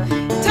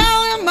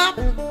 Tell him up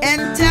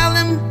and tell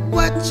him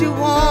what you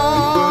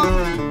want.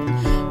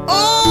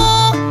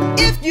 Oh,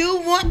 if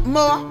you want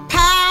more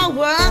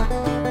power,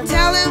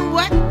 tell him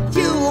what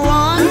you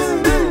want.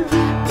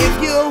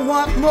 If you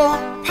want more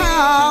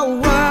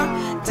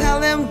power,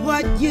 tell him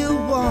what you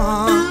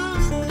want.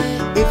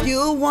 If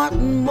you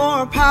want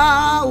more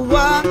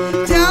power,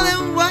 tell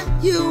him what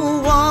you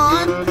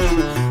want.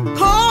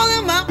 Call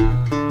him up,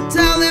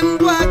 tell him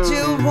what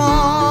you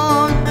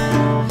want.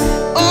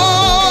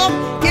 Oh,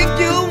 if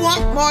you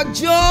want more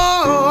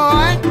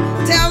joy,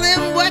 tell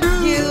him what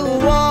you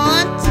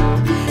want.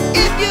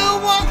 If you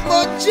want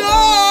more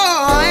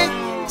joy,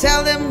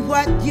 tell him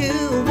what you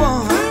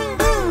want.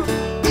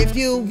 If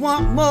you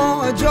want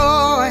more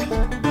joy,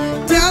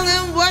 tell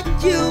him what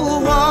you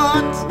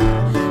want.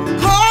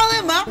 Call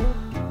him up,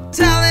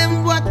 tell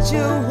him what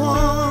you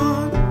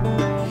want.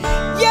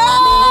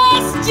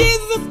 Yes,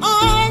 Jesus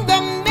on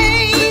the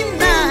main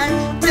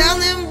line, tell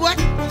him what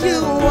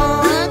you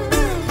want.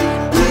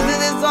 Jesus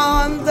is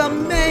on the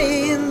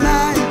main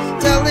line,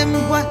 tell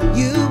him what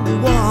you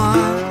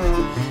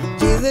want.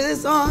 Jesus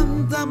is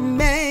on the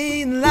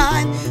main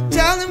line,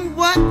 tell him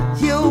what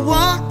you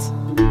want.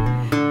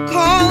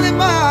 Call him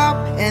up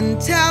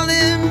and tell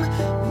him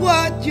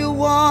what you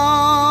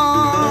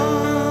want.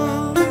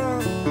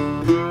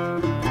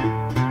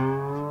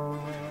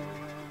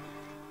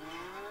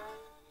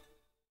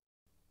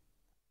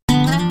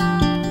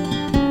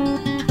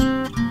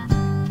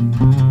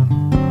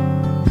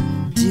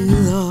 To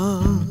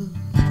love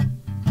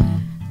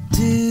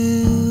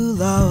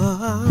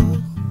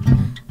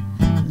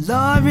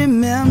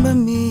remember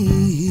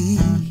me.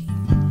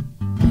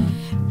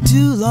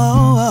 Do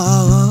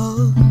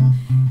Lord,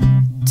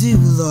 do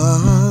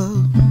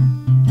Lord,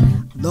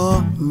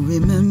 Lord,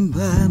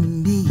 remember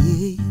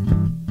me.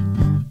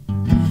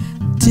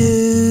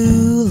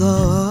 Do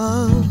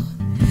Lord,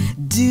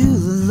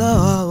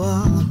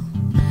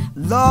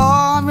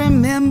 Lord,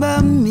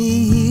 remember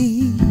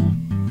me.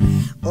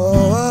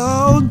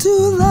 Oh,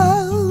 do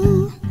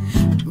Lord,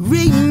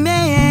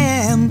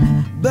 remember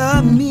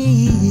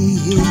me.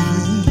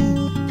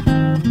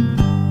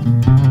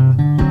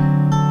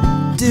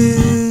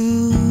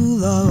 Do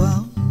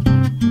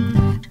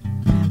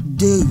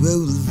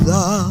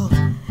Lord,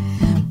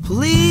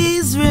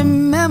 please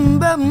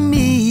remember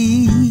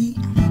me.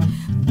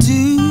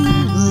 Do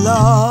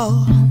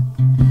Lord,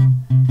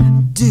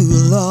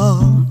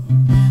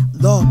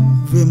 Lord,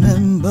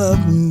 remember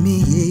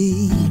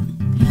me.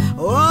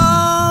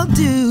 Oh,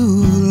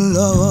 do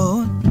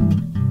Lord,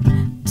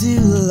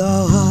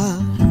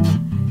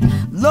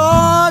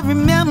 Lord,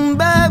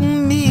 remember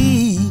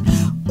me.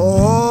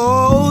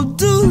 Oh,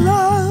 do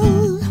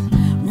Lord,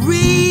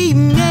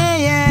 remember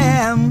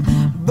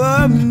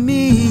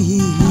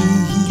me.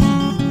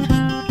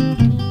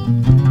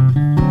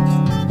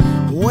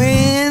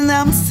 When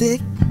I'm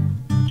sick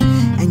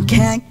and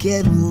can't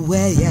get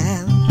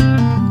well,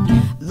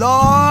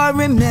 Lord,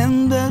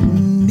 remember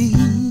me.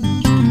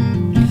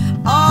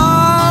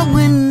 Oh,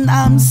 when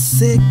I'm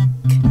sick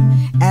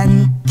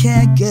and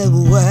can't get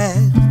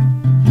well,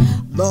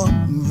 Lord,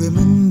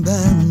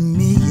 remember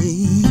me.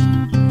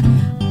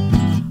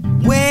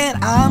 When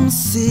I'm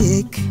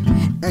sick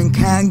and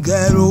can't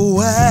get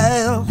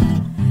well,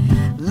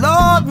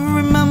 Lord,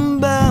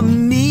 remember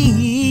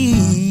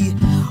me.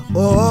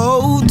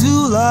 Oh,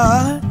 do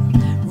Lord,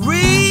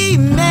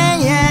 remember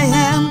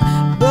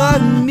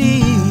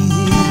me.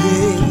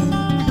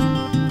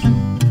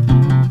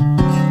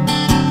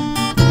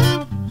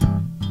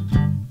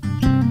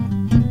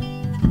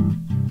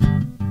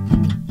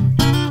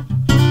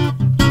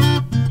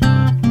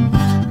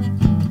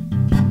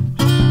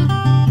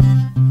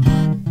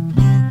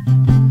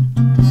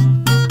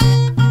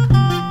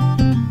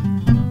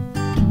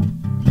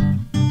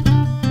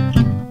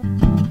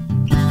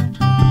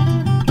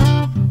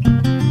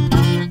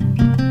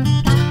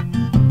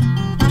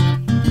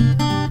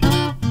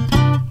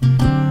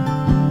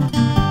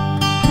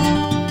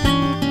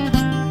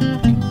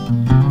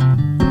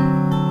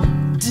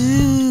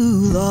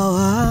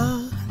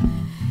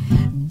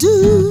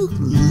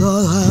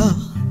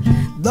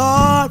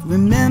 Lord,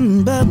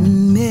 remember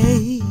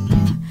me.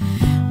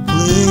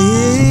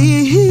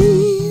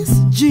 Please,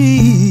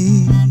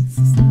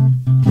 Jesus.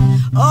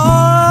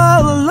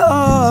 Oh,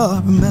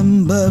 Lord,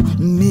 remember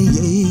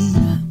me.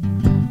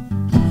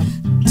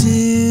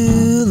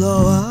 Do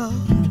Lord,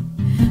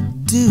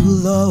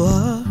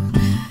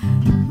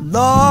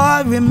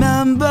 Lord,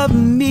 remember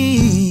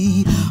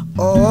me.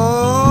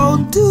 Oh,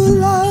 do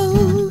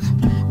Lord,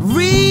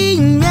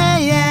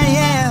 remember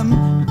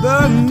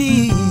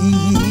me.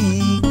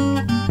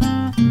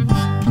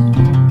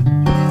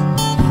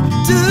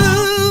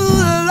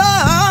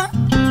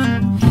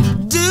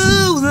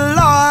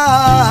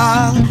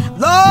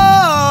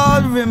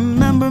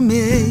 Remember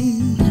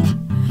me.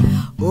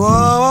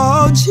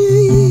 Oh,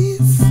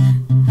 jeez,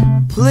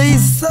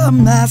 please,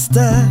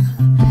 Master,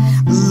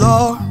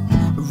 Lord,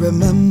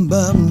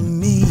 remember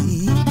me.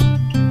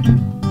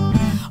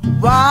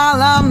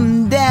 While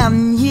I'm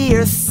down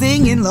here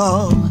singing,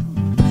 Lord,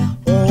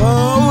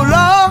 oh,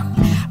 Lord,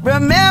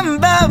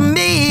 remember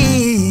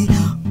me.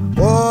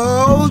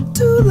 Oh,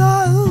 do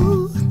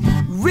Lord,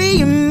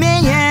 remember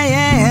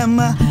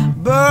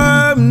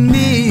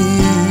me.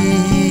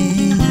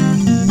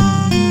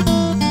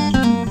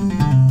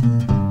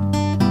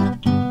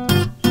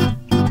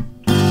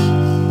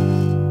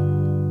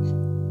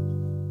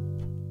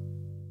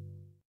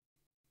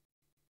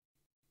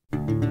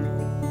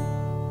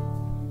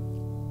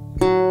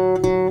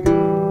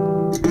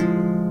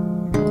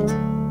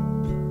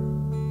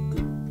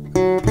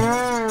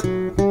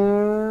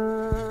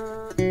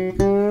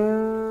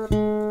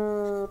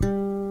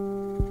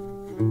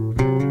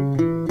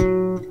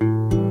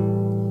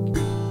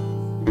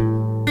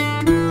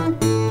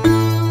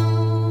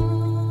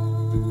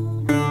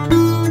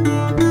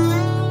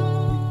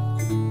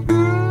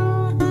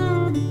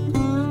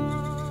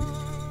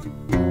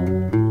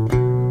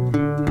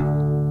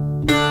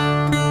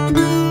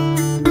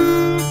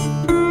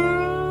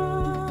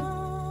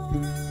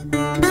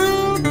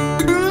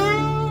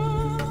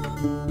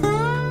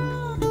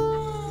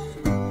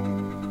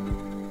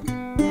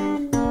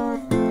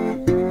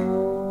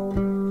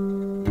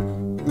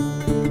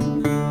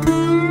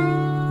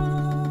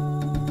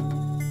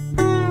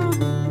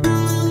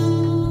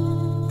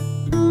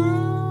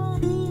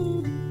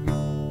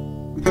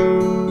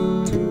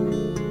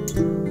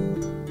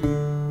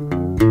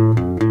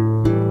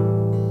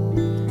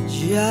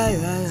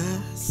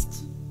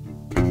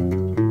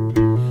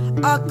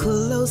 a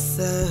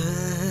closer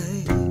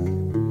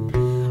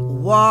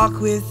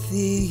walk with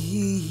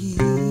thee.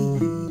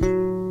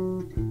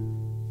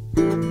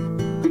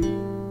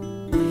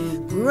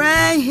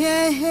 Grace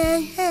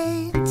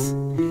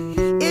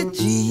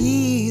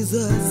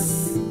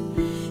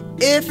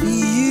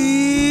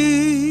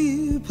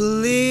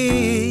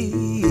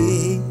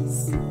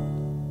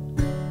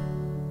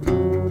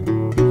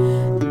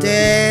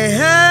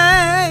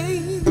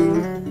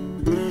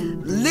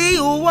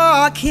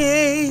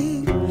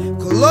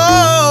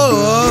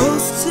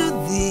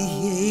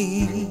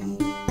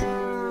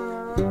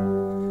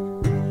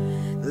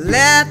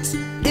let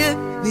it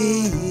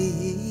be.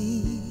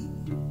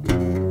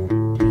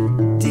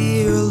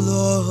 Dear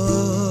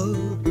Lord,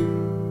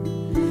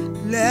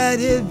 let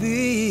it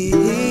be.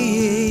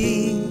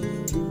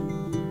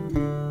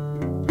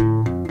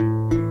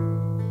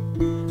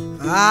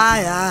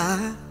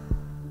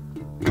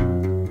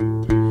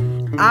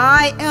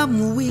 I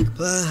am weak,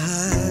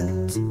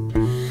 but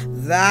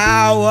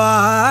thou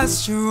art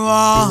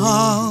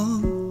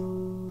strong.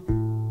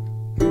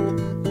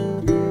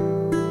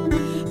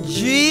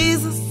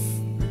 Jesus,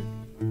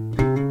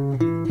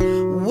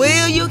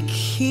 will you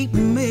keep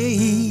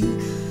me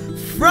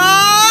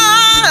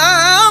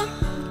from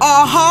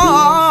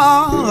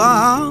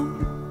harm?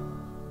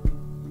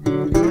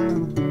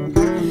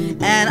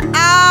 And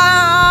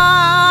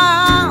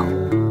I'll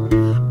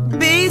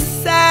be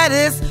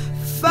satisfied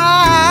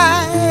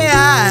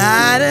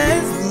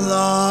as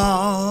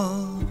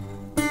long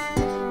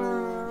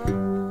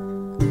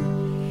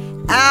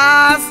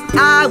as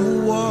I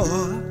walk.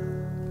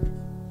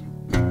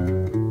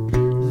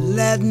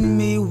 Let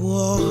me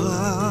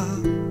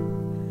walk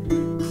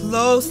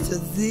close to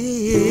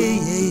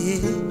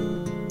thee.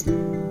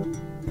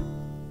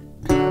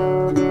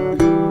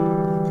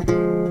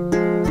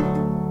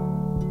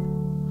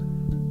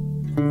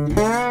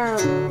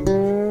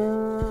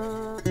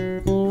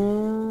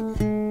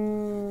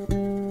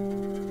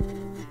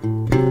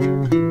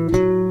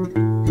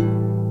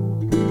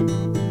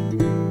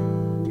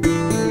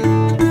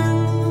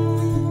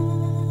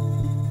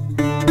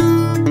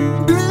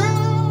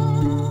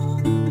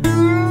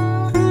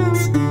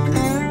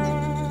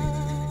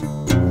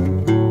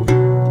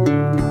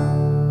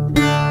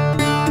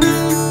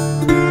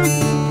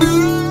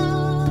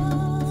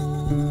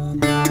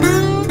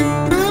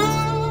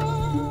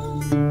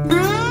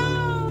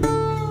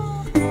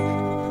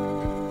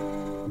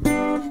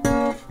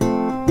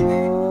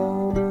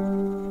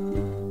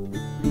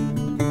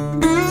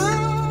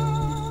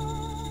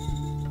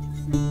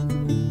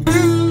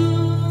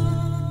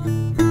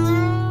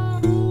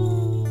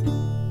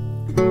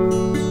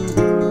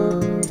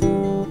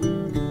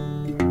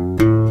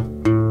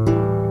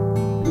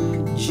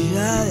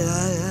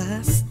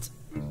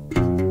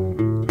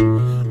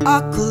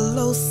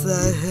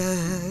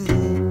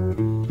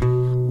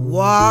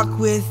 Walk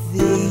with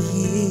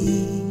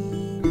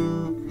thee.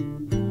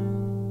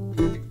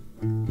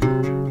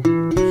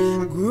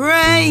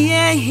 Great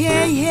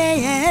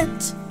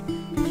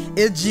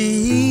is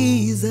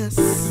Jesus,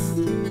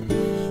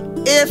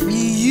 if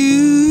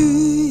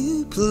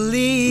you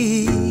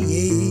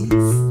please.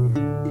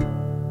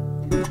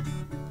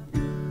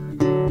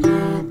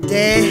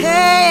 Daily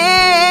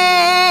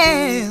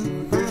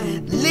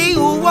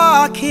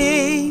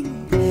walking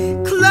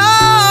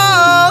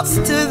close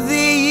to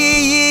thee.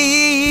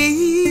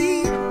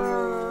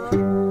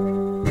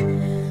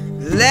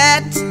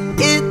 Let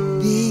it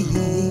be,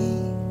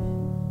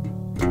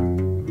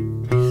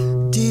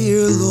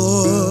 dear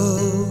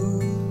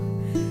Lord,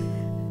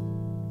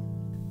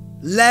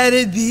 let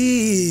it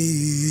be.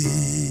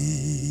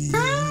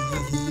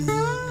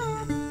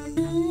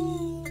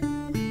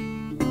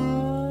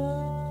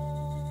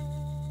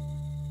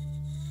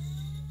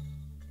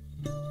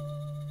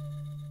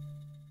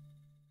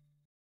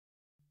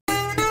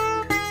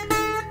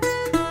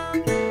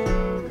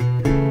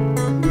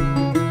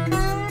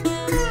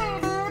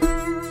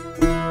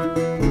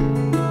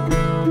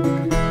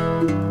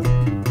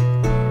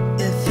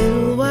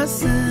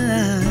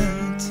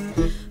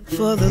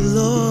 For the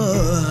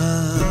Lord,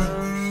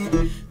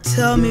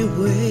 tell me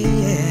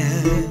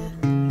where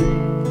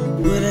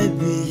would I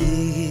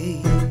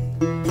be?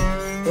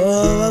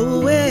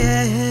 Oh,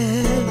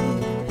 where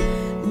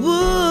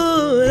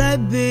would I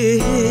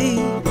be?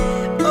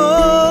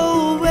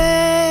 Oh,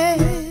 where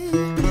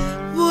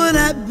would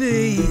I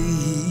be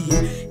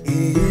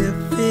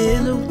if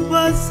it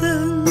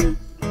wasn't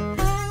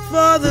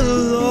for the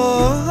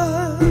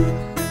Lord?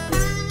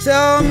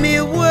 Tell me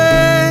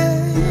where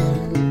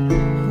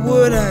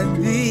would I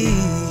be?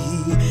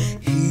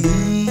 He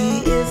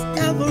is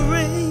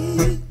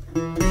everything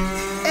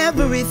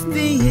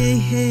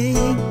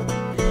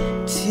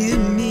to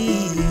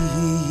me.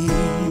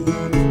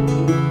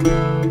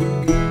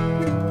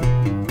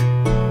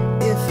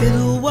 If it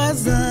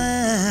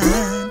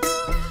wasn't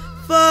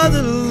for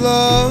the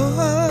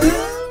Lord,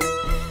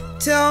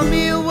 tell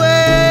me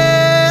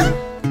where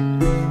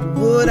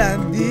would I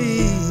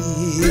be?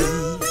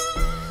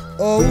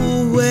 Oh,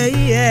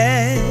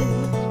 where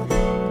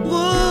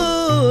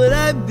would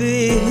I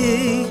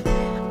be?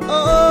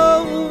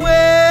 Oh,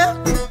 where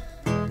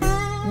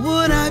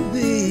would I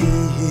be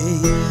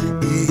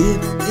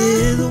if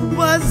it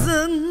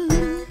wasn't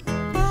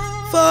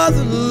for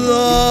the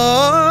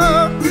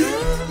Lord?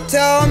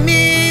 Tell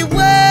me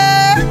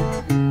where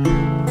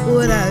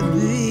would I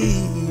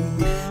be?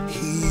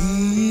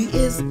 He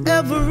is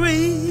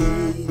everything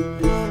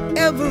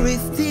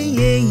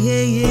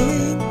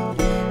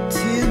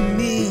to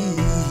me.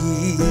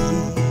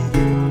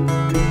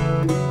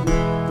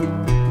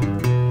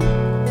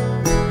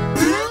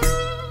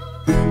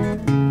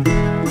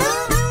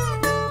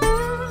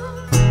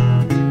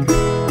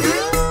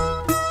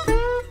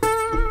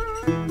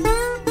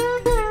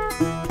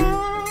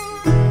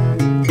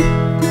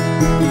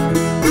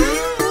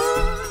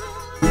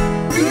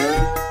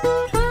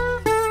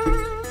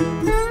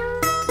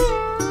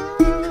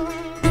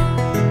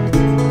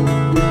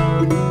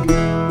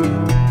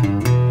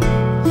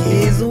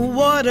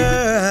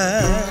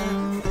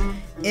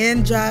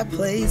 dry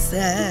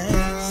places.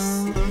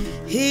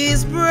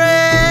 He's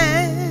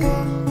bread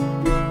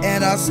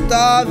in a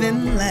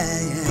starving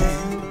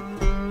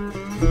land.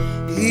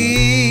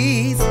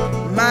 He's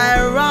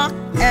my rock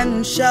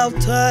and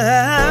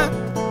shelter,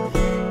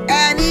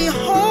 and he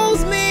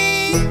holds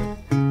me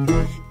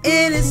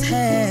in his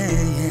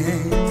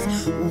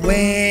hands.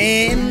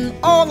 When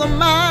all of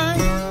my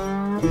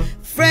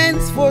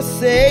friends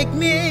forsake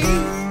me,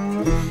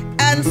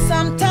 and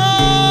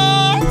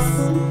sometimes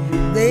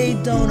they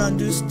don't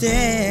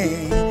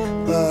understand,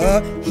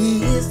 but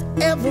he is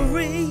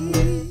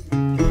everything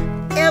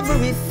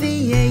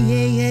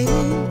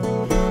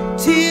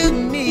to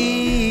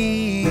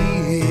me.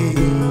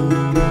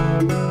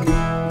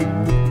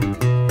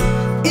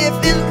 If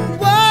it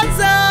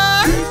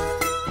wasn't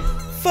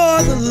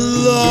for the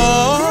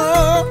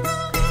Lord,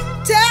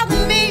 tell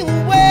me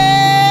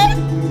where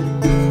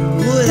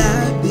would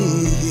I be?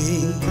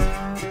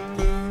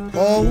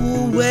 Oh,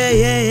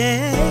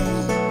 where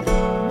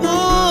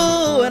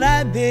would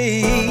I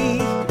be?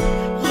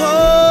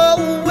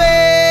 Oh,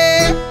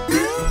 where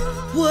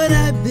would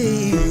I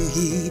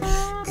be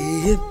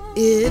if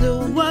it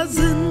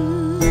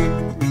wasn't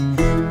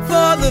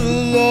for the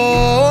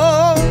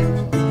Lord?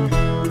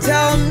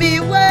 Tell me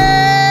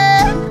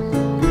where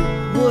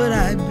would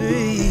I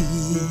be?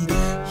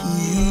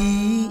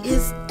 He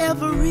is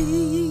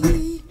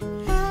everything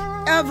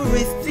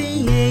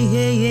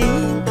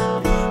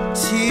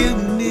to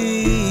me.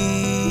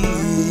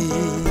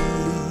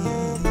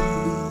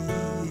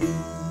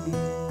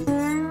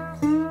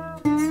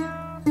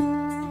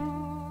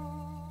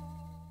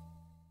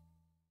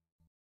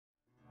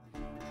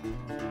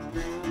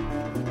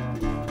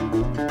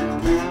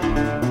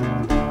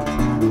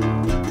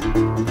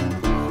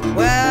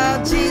 Well,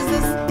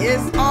 Jesus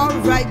is all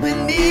right with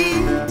me.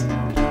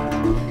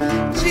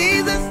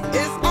 Jesus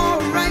is all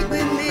right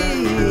with me.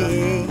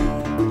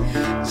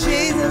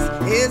 Jesus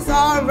is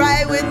all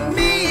right with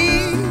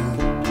me.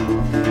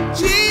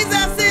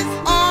 Jesus is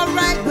all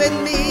right with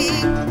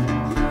me.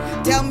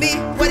 Tell me,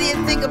 what do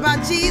you think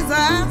about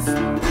Jesus?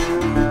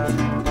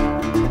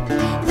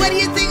 What do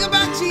you think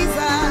about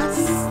Jesus?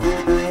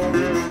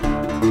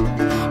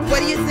 What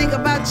do you think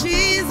about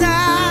Jesus?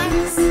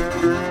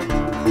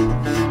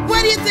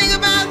 What do you think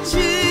about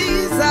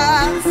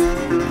Jesus?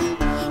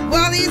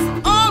 Well, he's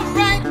all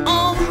right,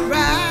 all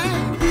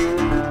right.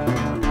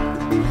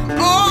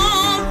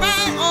 All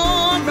right,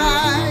 all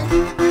right.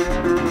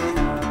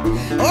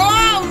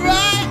 All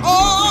right,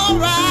 all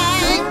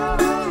right.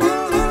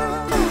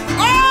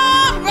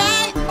 All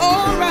right,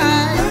 all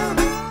right.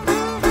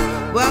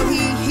 Well,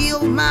 he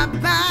healed my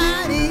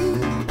body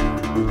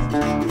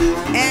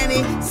and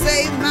he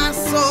saved my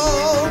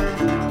soul.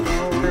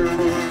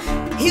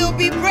 He'll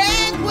be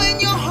bread when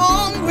you're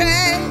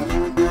hungry.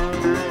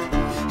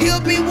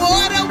 He'll be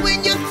water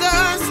when you're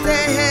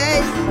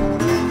thirsty.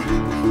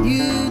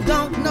 You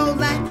don't know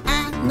like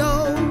I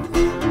know.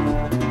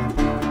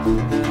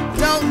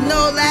 Don't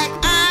know like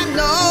I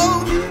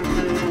know.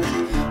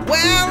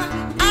 Well,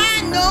 I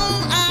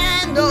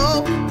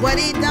know what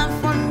he done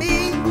for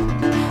me.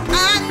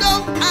 I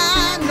know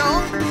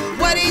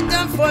what he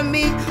done for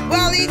me.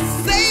 Well, he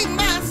saved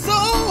my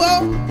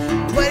soul.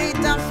 What he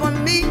done for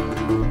me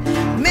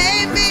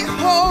made me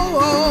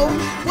whole.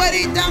 What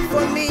he done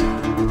for me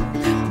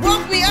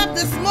woke me up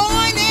this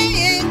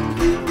morning,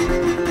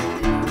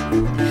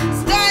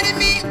 started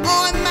me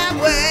on my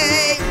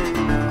way.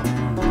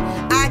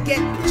 I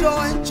get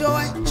joy,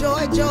 joy,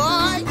 joy,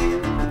 joy.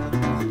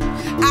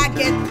 I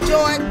get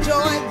joy,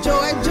 joy,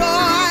 joy,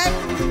 joy.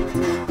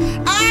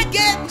 I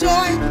get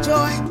joy,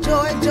 joy,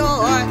 joy,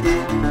 joy.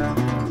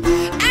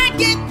 I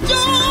get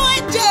joy,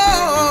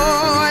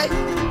 joy.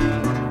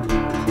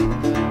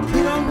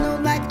 You don't know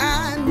like I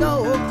know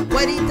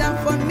what he done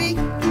for me.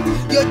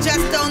 You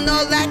just don't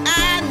know like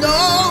I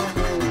know.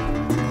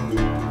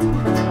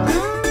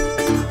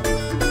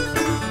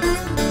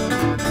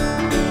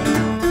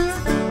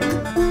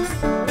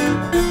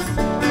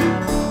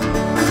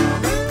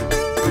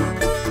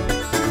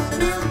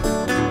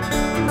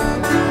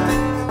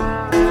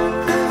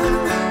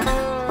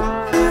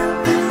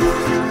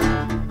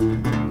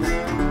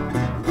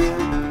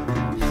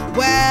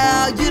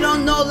 Well, you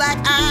don't know like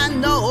I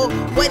know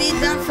what he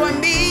done for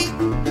me.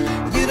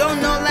 You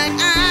don't know like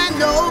I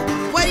know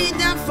what he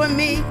done for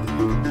me.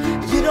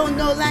 You don't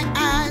know like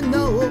I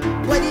know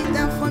what he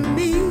done for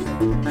me.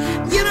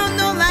 You don't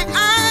know like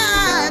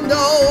I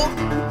know.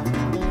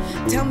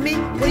 Tell me,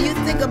 what do you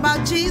think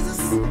about Jesus?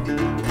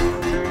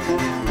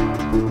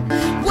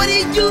 What do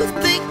you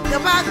think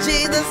about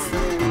Jesus?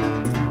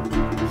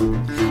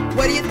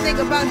 What do you think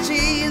about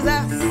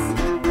Jesus?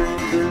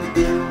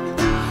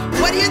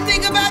 What do you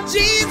think about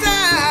Jesus?